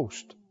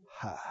Most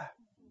High.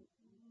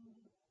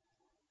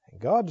 And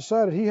God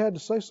decided He had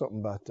to say something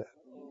about that.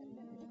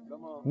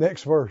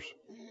 Next verse.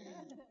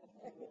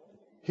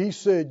 He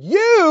said,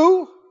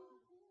 you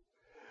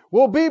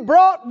will be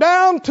brought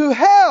down to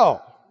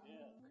hell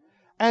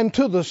and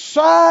to the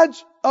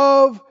sides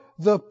of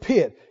the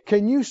pit.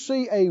 Can you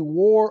see a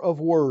war of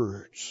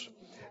words?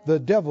 The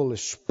devil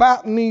is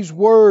spouting these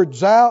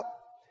words out,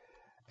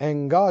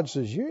 and God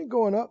says, you ain't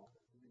going up.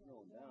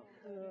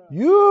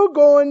 You're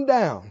going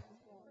down.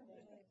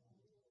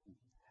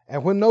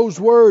 And when those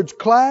words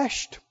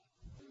clashed,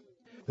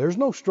 there's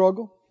no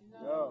struggle.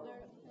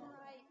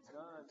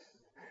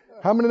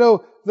 How many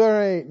know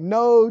there ain't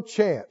no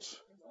chance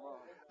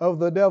of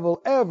the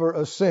devil ever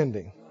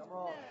ascending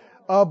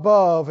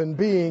above and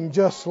being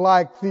just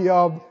like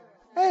the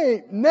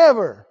ain't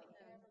never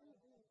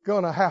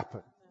gonna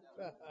happen.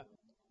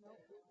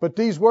 But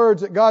these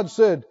words that God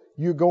said,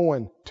 you're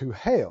going to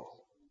hell.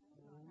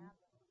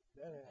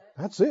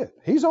 That's it.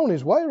 He's on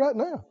his way right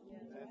now.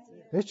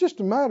 It's just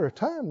a matter of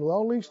time till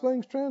all these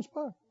things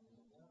transpire.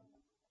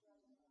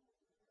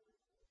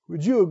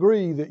 Would you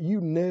agree that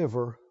you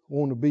never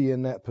want to be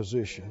in that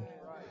position,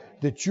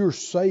 that you're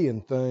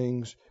saying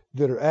things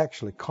that are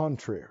actually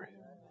contrary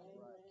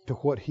to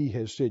what He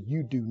has said?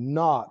 You do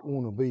not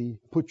want to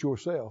put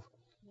yourself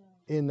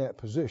in that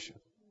position.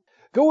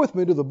 Go with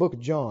me to the book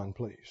of John,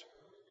 please.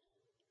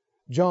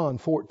 John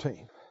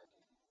 14.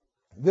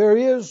 There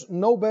is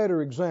no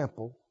better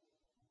example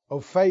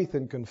of faith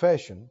and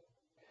confession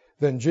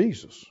than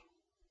Jesus,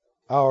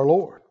 our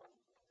Lord.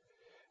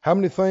 How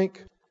many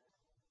think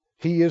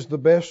He is the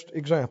best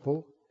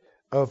example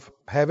of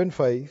having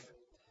faith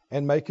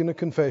and making a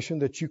confession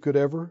that you could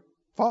ever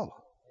follow?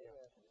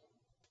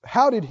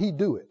 How did He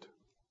do it?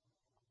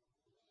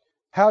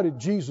 How did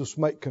Jesus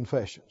make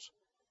confessions?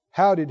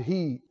 How did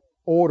He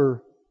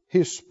order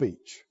His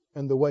speech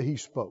and the way He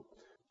spoke?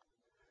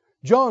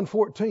 John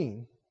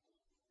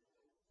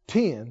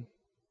 14:10,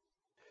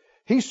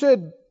 He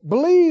said,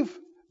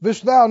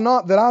 "Believest thou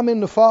not that I'm in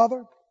the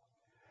Father,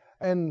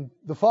 and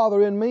the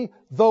Father in me?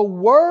 The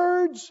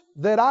words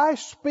that I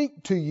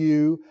speak to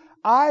you,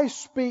 I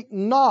speak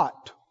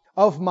not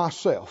of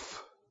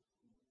myself."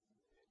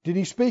 Did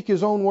He speak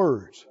His own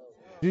words?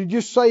 Did He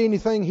just say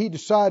anything He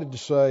decided to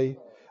say,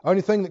 or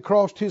anything that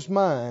crossed His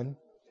mind?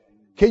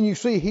 Can you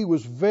see He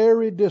was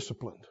very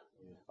disciplined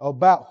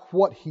about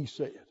what He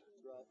said?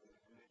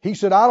 He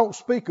said, "I don't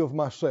speak of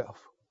myself."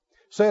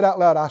 Say it out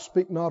loud. I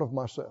speak not of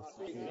myself.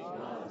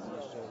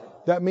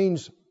 That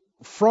means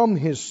from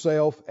His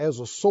self as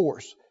a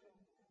source.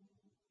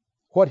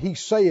 What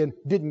He's saying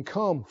didn't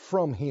come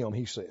from Him,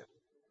 He said.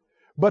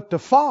 But the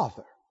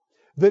Father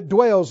that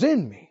dwells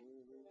in me,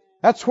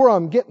 that's where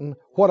I'm getting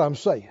what I'm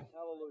saying.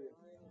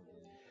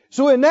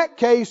 So in that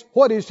case,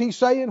 what is He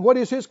saying? What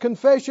is His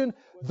confession?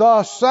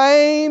 The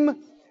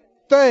same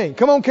thing.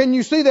 Come on, can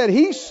you see that?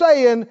 He's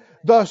saying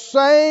the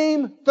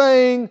same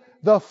thing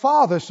the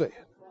Father said.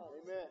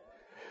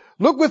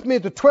 Look with me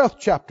at the 12th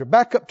chapter.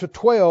 Back up to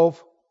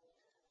 12,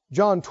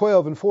 John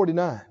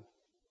 12:49.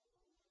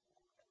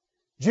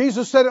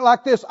 Jesus said it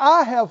like this: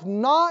 "I have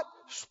not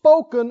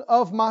spoken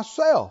of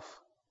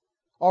myself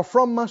or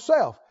from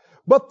myself,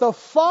 but the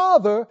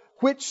Father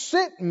which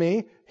sent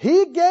me,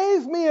 He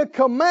gave me a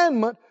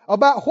commandment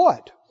about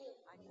what?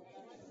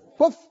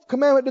 What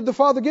commandment did the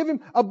Father give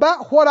Him?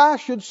 About what I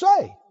should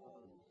say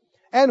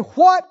and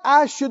what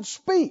I should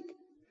speak."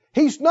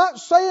 He's not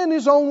saying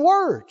His own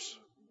words.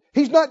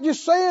 He's not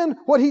just saying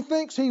what He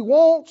thinks He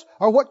wants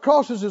or what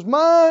crosses His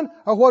mind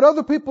or what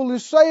other people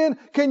is saying.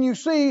 Can you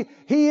see?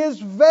 He is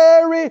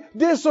very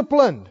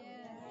disciplined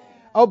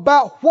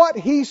about what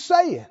He's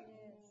saying.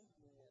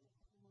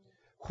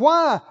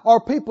 Why are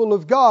people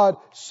of God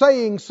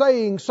saying,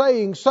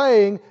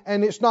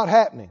 and it's not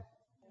happening?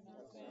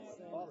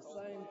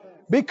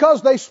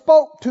 Because they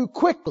spoke too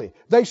quickly.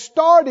 They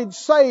started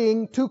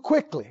saying too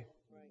quickly.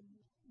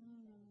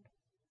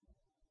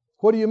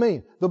 What do you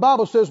mean? The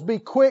Bible says be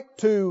quick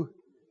to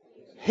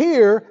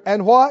hear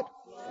and what?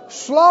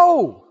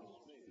 Slow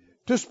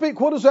to speak.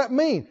 What does that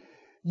mean?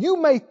 You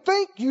may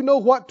think you know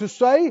what to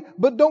say,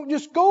 but don't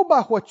just go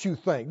by what you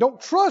think. Don't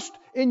trust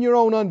in your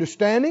own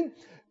understanding.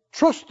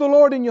 Trust the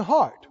Lord in your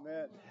heart.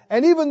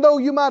 And even though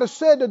you might have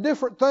said a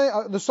different thing,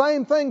 the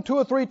same thing 2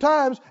 or 3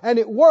 times, and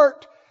it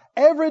worked,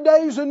 every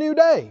day is a new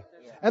day.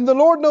 And the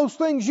Lord knows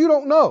things you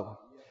don't know.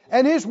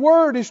 And His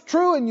Word is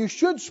true, and you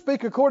should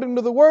speak according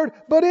to the Word,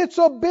 but it's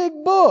a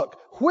big book.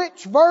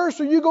 Which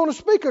verse are you going to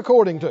speak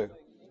according to?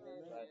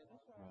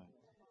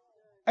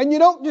 And you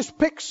don't just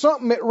pick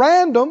something at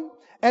random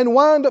and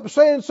wind up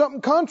saying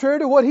something contrary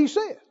to what He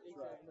said.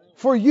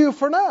 For you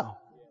for now.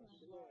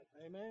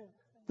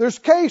 There's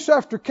case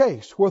after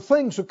case where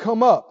things have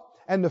come up,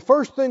 and the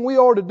first thing we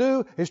ought to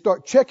do is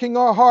start checking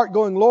our heart,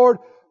 going, "Lord,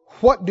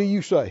 what do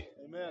You say?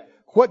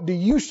 What do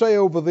You say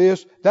over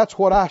this? That's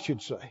what I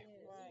should say."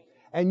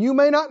 And you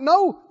may not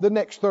know the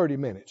next 30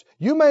 minutes.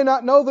 You may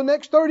not know the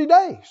next 30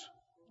 days.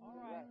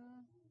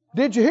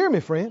 Did you hear me,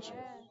 friends?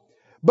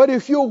 But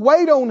if you'll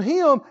wait on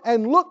Him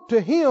and look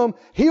to Him,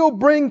 He'll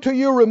bring to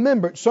your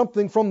remembrance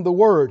something from the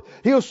Word.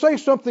 He'll say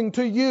something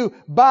to you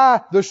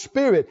by the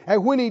Spirit.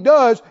 And when He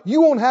does,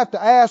 you won't have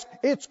to ask.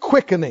 It's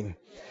quickening.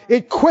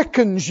 It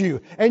quickens you.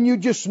 And you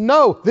just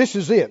know, this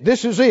is it.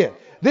 This is it.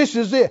 This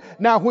is it.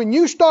 Now, when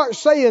you start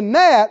saying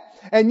that,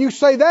 and you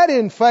say that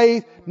in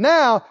faith,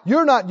 now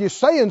you're not just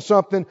saying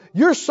something,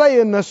 you're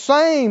saying the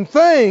same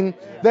thing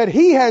that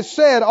He has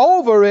said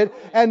over it,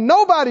 and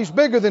nobody's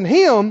bigger than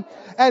Him,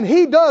 and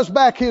He does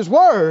back His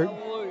word,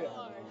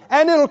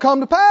 and it'll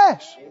come to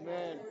pass.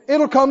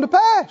 It'll come to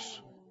pass.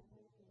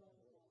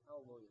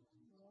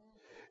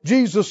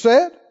 Jesus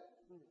said,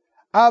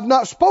 "I've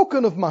not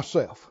spoken of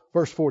myself,"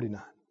 verse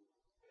 49.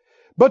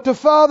 "But the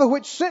Father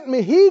which sent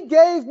me, He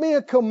gave me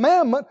a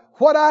commandment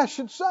what I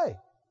should say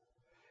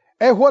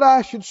and what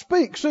I should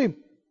speak." See,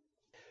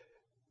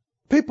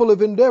 people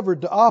have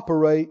endeavored to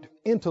operate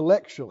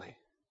intellectually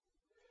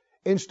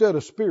instead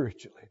of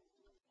spiritually.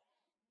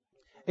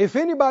 If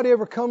anybody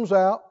ever comes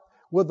out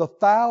with a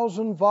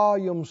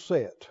 1,000-volume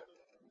set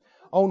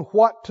on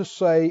what to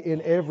say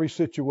in every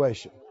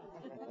situation,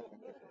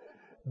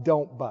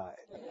 don't buy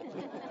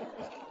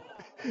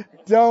it.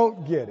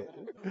 Don't get it.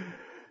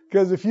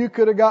 Because if you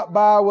could have got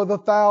by with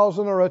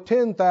 1,000 or a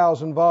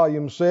 10,000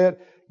 volume set,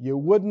 you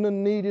wouldn't have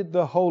needed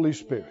the Holy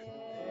Spirit.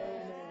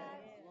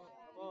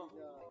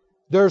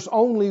 There's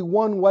only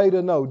one way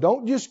to know.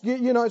 Don't just get,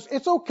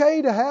 it's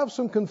okay to have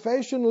some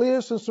confession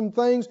lists and some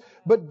things,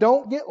 but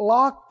don't get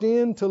locked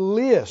into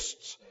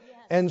lists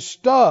and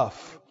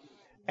stuff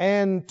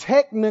and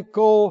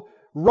technical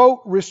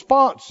rote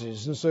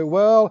responses and say,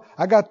 well,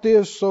 I got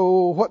this,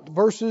 so what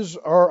verses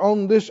are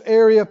on this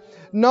area?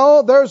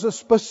 No, there's a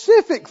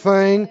specific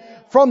thing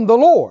from the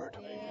Lord.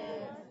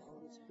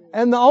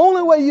 And the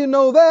only way you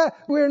know that,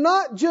 we're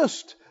not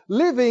just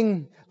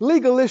living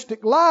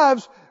legalistic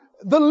lives.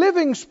 The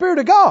living Spirit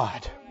of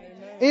God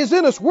is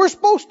in us. We're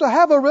supposed to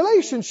have a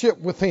relationship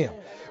with Him.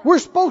 We're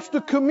supposed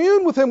to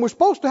commune with Him. We're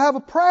supposed to have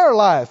a prayer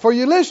life. Are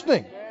you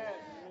listening?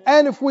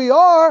 And if we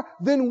are,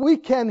 then we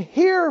can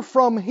hear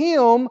from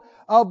Him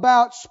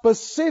about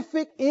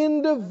specific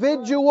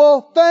individual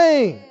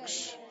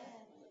things.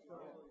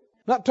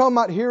 Not talking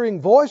about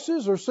hearing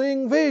voices or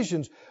seeing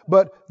visions,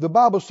 but the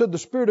Bible said the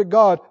Spirit of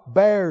God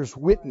bears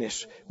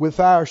witness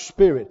with our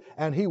spirit,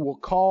 and He will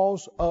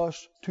cause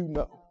us to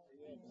know.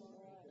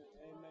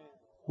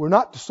 We're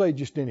not to say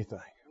just anything.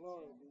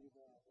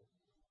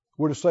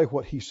 We're to say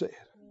what He said.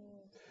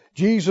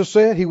 Jesus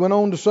said, He went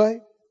on to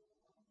say,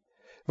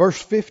 verse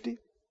 50,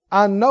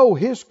 I know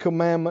His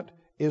commandment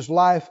is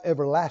life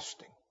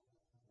everlasting.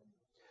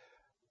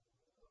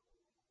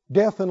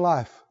 Death and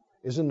life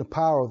is in the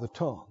power of the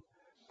tongue.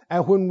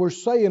 And when we're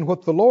saying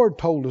what the Lord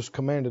told us,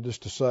 commanded us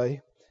to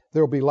say,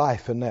 there'll be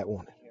life in that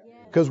one.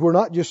 Because we're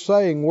not just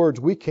saying words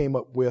we came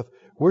up with,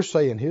 we're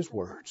saying His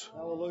words.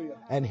 Hallelujah.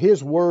 And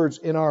His words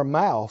in our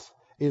mouth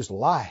is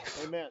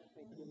life. Amen.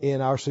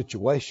 In our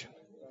situation.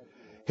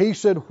 He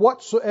said,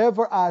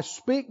 whatsoever I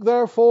speak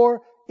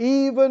therefore,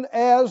 even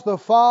as the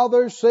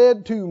Father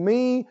said to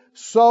me,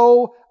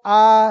 so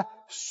I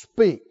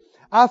speak.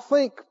 I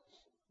think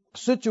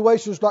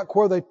situations like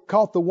where they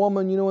caught the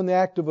woman, in the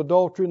act of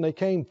adultery, and they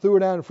came, threw her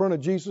down in front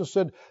of Jesus and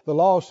said, the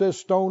law says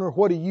stone her.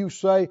 What do you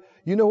say?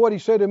 You know what He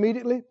said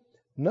immediately?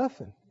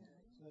 Nothing.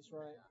 That's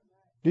right.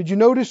 Did you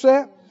notice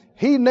that?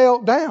 He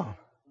knelt down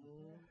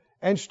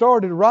and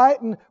started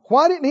writing.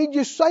 Why didn't He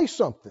just say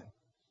something?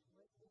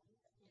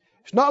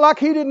 It's not like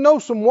He didn't know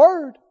some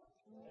word.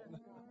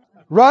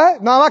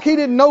 Right? Not like He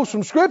didn't know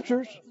some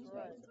scriptures.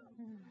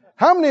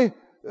 How many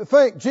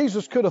think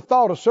Jesus could have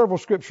thought of several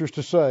scriptures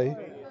to say?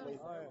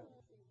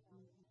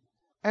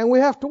 And we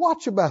have to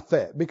watch about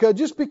that. Because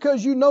just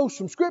because you know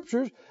some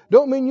scriptures,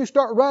 don't mean you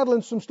start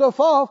rattling some stuff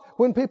off.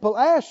 When people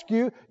ask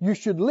you, you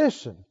should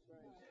listen.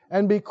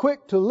 And be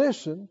quick to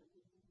listen.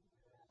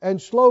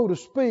 And slow to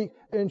speak,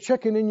 and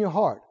checking in your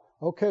heart.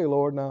 Okay,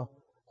 Lord, now,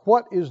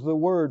 what is the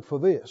word for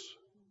this?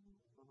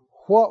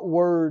 What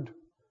word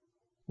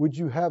would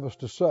you have us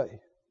to say?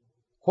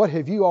 What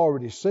have you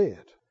already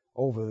said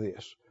over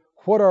this?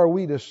 What are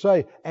we to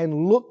say?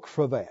 And look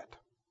for that.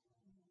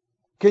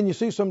 Can you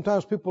see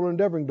sometimes people are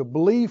endeavoring to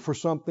believe for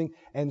something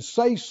and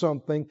say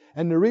something,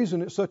 and the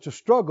reason it's such a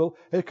struggle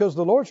is because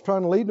the Lord's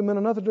trying to lead them in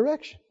another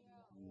direction.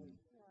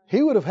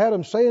 He would have had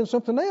them saying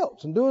something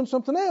else and doing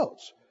something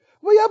else.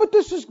 Well, yeah, but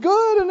this is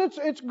good and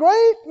it's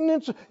great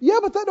and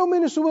but that don't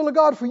mean it's the will of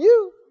God for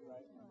you.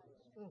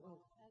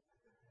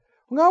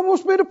 God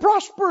wants me to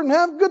prosper and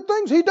have good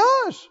things. He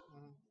does.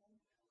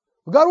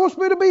 God wants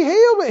me to be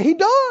healed. He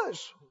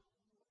does.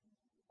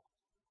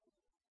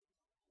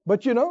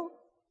 But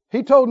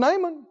He told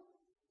Naaman,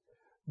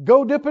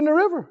 go dip in the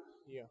river.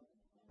 Yeah.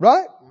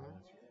 Right?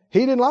 He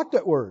didn't like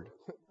that word.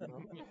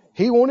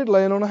 He wanted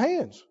laying on of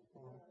hands.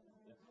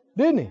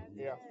 Didn't he?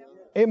 Yeah.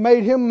 It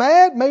made him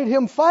mad, made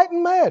him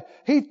fighting mad.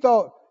 He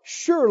thought,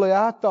 surely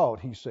I thought,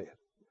 he said,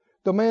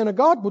 the man of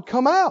God would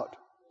come out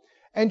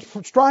and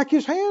strike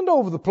his hand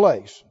over the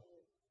place.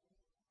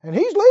 And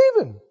he's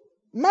leaving,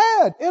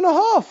 mad, in a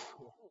huff.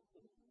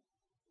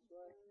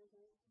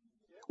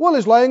 Well,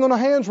 is laying on of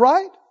hands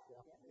right?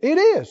 It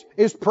is.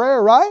 Is prayer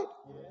right?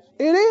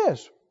 It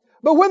is.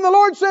 But when the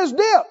Lord says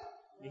dip,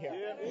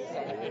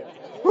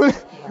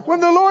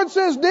 when the Lord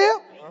says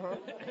dip,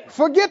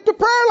 forget the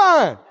prayer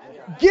line.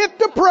 Get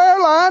the prayer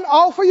line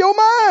off of your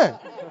mind.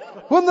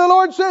 When the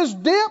Lord says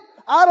dip,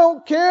 I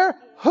don't care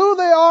who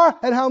they are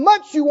and how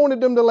much you wanted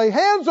them to lay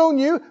hands on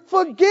you.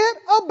 Forget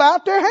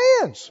about their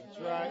hands.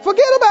 Right.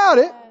 Forget about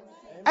it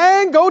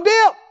and go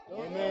dip.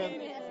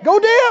 Amen. Go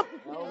dip.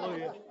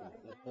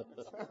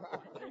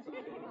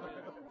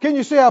 Can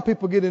you see how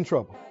people get in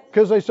trouble?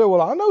 Because they say,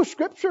 well, I know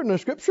Scripture, and the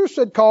Scripture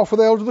said call for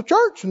the elders of the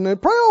church, and then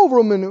pray over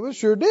them, and it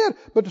sure did.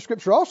 But the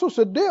Scripture also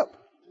said dip.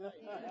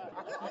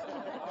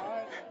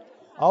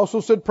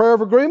 Also said prayer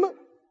of agreement,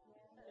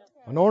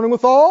 anointing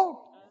with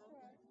oil,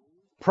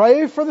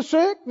 pray for the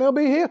sick, and they'll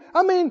be healed.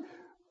 I mean,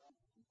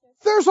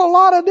 there's a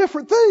lot of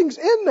different things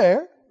in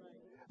there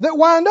that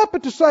wind up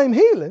at the same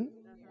healing.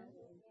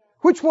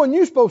 Which one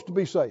you supposed to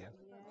be saying?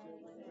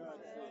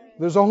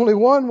 There's only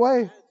one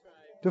way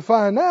to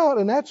find out,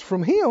 and that's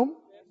from Him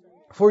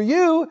for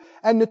you.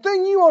 And the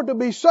thing you ought to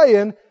be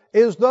saying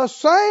is the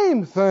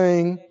same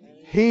thing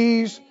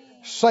He's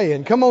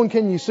saying. Come on,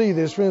 can you see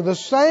this? The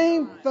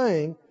same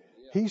thing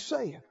He's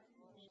saying.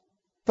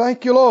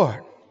 Thank you,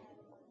 Lord.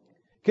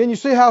 Can you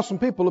see how some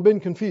people have been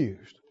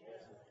confused?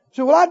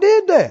 So, well, I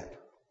did that.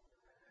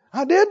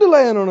 I did the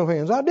laying on of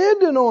hands. I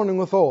did the anointing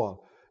with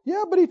oil.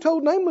 Yeah, but He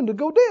told Naaman to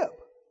go dip.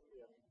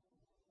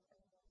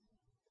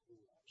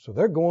 So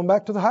they're going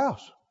back to the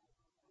house.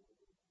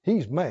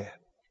 He's mad.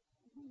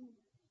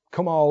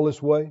 Come all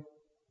this way.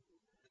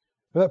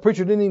 That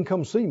preacher didn't even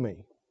come see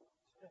me.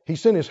 He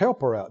sent his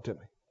helper out to me.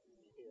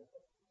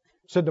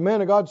 Said, the man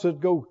of God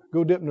said, go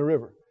dip in the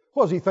river.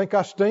 What, does he think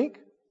I stink?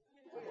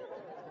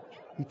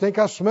 You think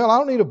I smell? I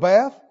don't need a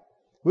bath.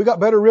 We got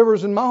better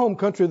rivers in my home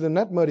country than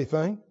that muddy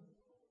thing.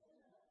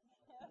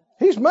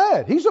 He's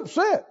mad. He's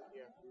upset.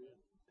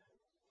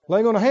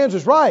 Laying on the hands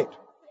is right.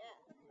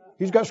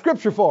 He's got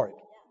scripture for it.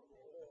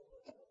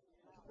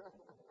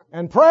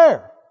 And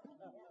prayer.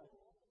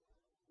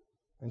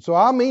 And so,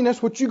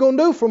 that's what you're going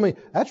to do for me.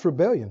 That's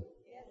rebellion.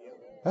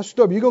 That's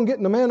stubborn. You're going to get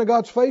in the man of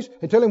God's face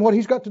and tell him what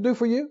He's got to do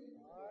for you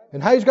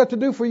and how He's got to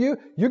do for you.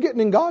 You're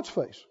getting in God's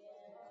face.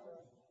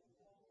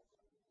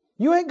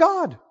 You ain't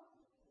God.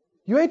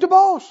 You ain't the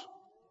boss.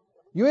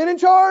 You ain't in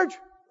charge.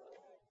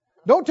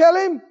 Don't tell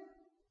Him.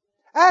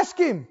 Ask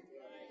Him.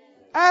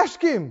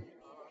 Ask Him.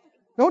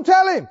 Don't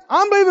tell Him,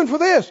 I'm believing for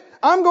this.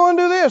 I'm going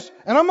to do this.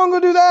 And I'm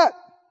going to do that.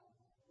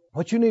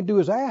 What you need to do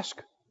is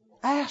ask.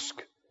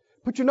 Ask.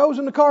 Put your nose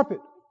in the carpet.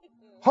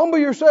 Humble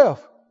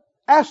yourself.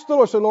 Ask the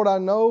Lord. Say, Lord, I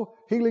know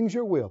healing's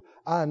Your will.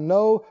 I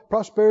know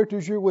prosperity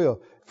is Your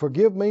will.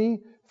 Forgive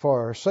me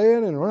for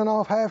saying and running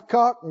off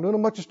half-cocked and doing a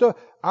bunch of stuff.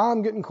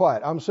 I'm getting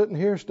quiet. I'm sitting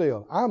here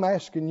still. I'm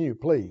asking You,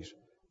 please.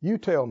 You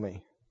tell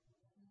me.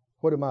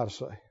 What am I to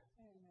say?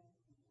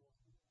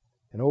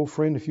 And old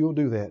friend, if you'll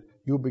do that,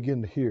 you'll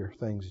begin to hear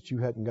things that you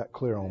hadn't got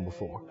clear on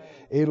before.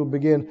 It'll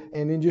begin,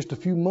 and in just a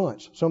few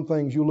months, some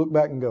things you'll look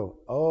back and go,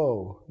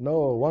 oh,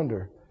 no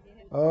wonder.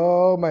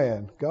 Oh,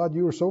 man, God,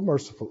 You were so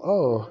merciful.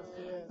 Oh,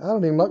 I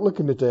don't even like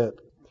looking at that.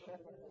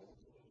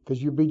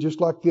 Because you'll be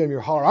just like them. You're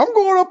hollering, I'm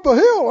going up the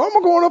hill.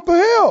 I'm going up the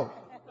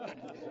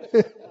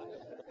hill.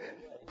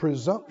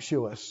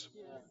 Presumptuous,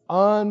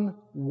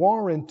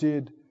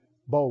 unwarranted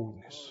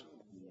boldness.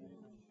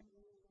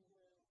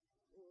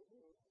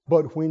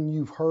 But when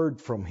you've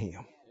heard from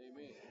Him,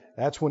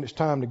 that's when it's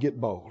time to get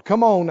bold.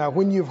 Come on now.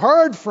 When you've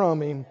heard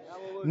from Him,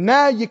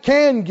 now you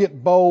can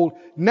get bold.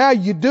 Now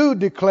you do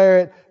declare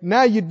it.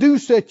 Now you do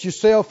set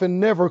yourself and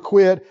never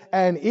quit.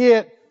 And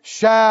it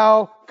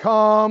shall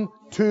come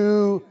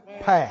to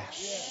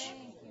pass.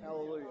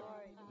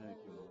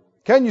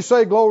 Can you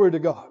say glory to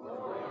God?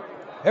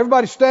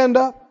 Everybody stand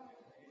up.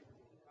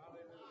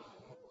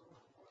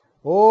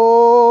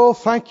 Oh,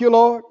 thank You,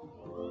 Lord.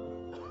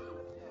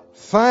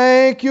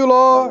 Thank You,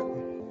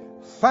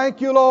 Lord.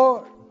 Thank You,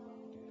 Lord.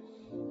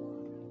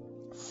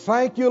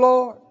 Thank You,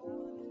 Lord.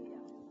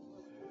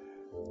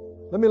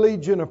 Let me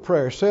lead you in a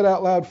prayer. Say it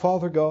out loud.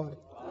 Father God,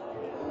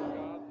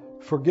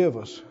 forgive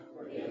us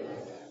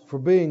for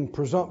being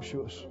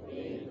presumptuous,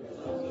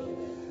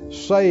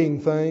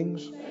 saying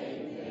things,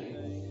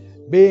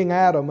 being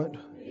adamant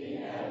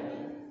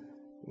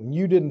when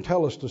You didn't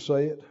tell us to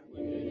say it,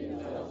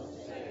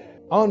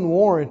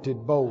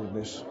 unwarranted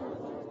boldness.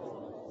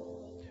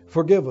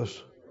 Forgive us.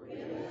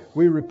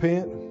 We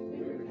repent.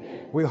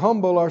 We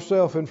humble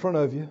ourselves in front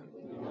of You.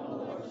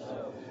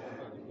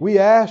 We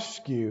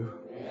ask You,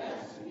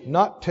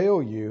 not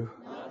tell You.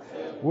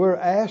 We're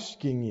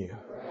asking You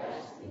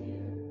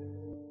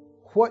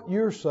what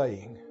You're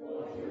saying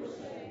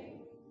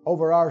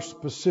over our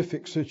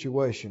specific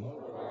situation.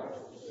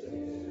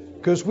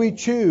 Because we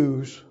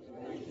choose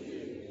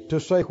to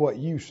say what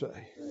You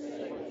say.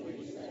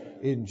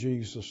 In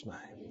Jesus' name.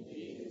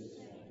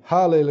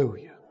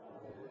 Hallelujah.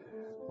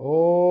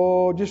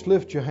 Oh, just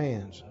lift your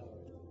hands.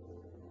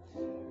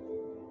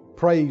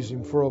 Praise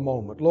Him for a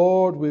moment.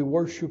 Lord, we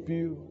worship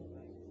You.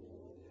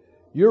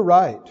 You're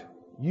right.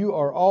 You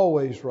are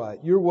always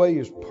right. Your way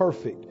is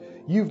perfect.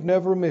 You've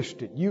never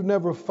missed it. You've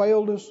never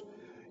failed us.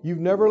 You've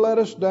never let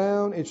us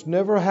down. It's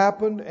never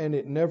happened and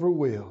it never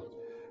will.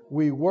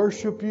 We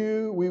worship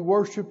You. We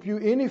worship You.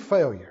 Any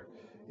failure,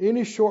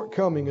 any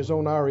shortcoming is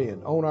on our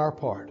end, on our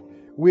part.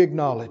 We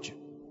acknowledge it.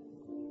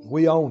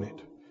 We own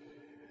it.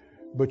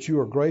 But You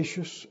are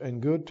gracious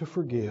and good to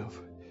forgive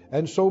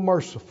and so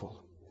merciful.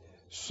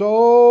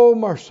 So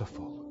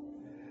merciful.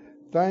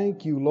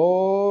 Thank You,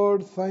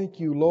 Lord. Thank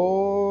You,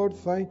 Lord.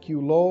 Thank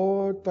You,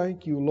 Lord.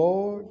 Thank You,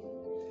 Lord.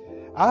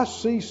 I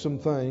see some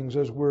things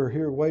as we're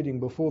here waiting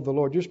before the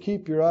Lord. Just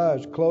keep your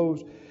eyes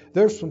closed.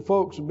 There's some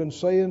folks who have been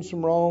saying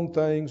some wrong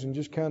things and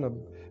just kind of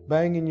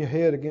banging your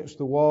head against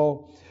the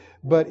wall.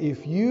 But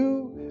if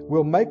you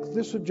will make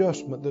this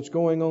adjustment that's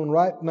going on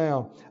right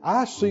now,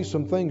 I see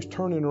some things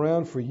turning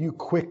around for you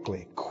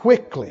quickly.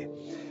 Quickly.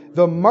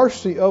 The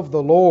mercy of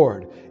the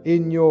Lord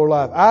in your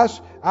life.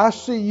 I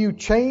see you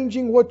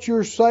changing what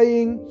you're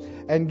saying.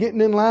 and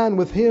getting in line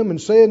with Him and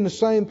saying the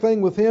same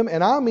thing with Him.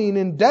 And I mean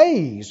in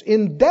days,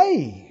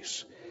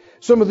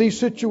 some of these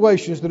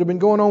situations that have been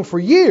going on for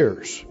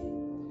years,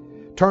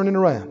 turning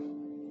around.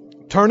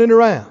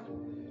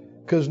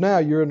 Because now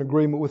you're in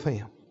agreement with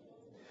Him.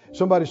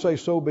 Somebody say,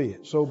 so be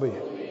it, so be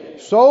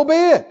it. So be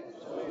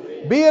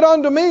it. Be it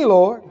unto me,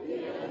 Lord,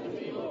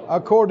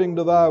 according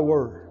to thy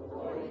word.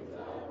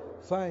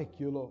 Thank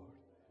you, Lord.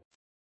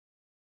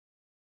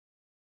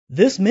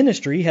 This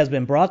ministry has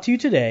been brought to you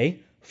today,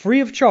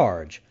 free of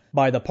charge,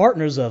 by the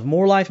partners of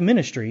More Life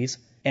Ministries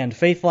and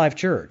Faith Life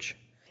Church.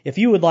 If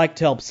you would like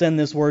to help send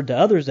this word to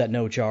others at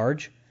no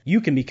charge,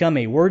 you can become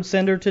a word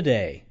sender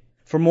today.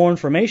 For more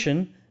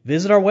information,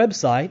 visit our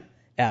website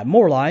at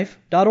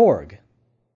morelife.org.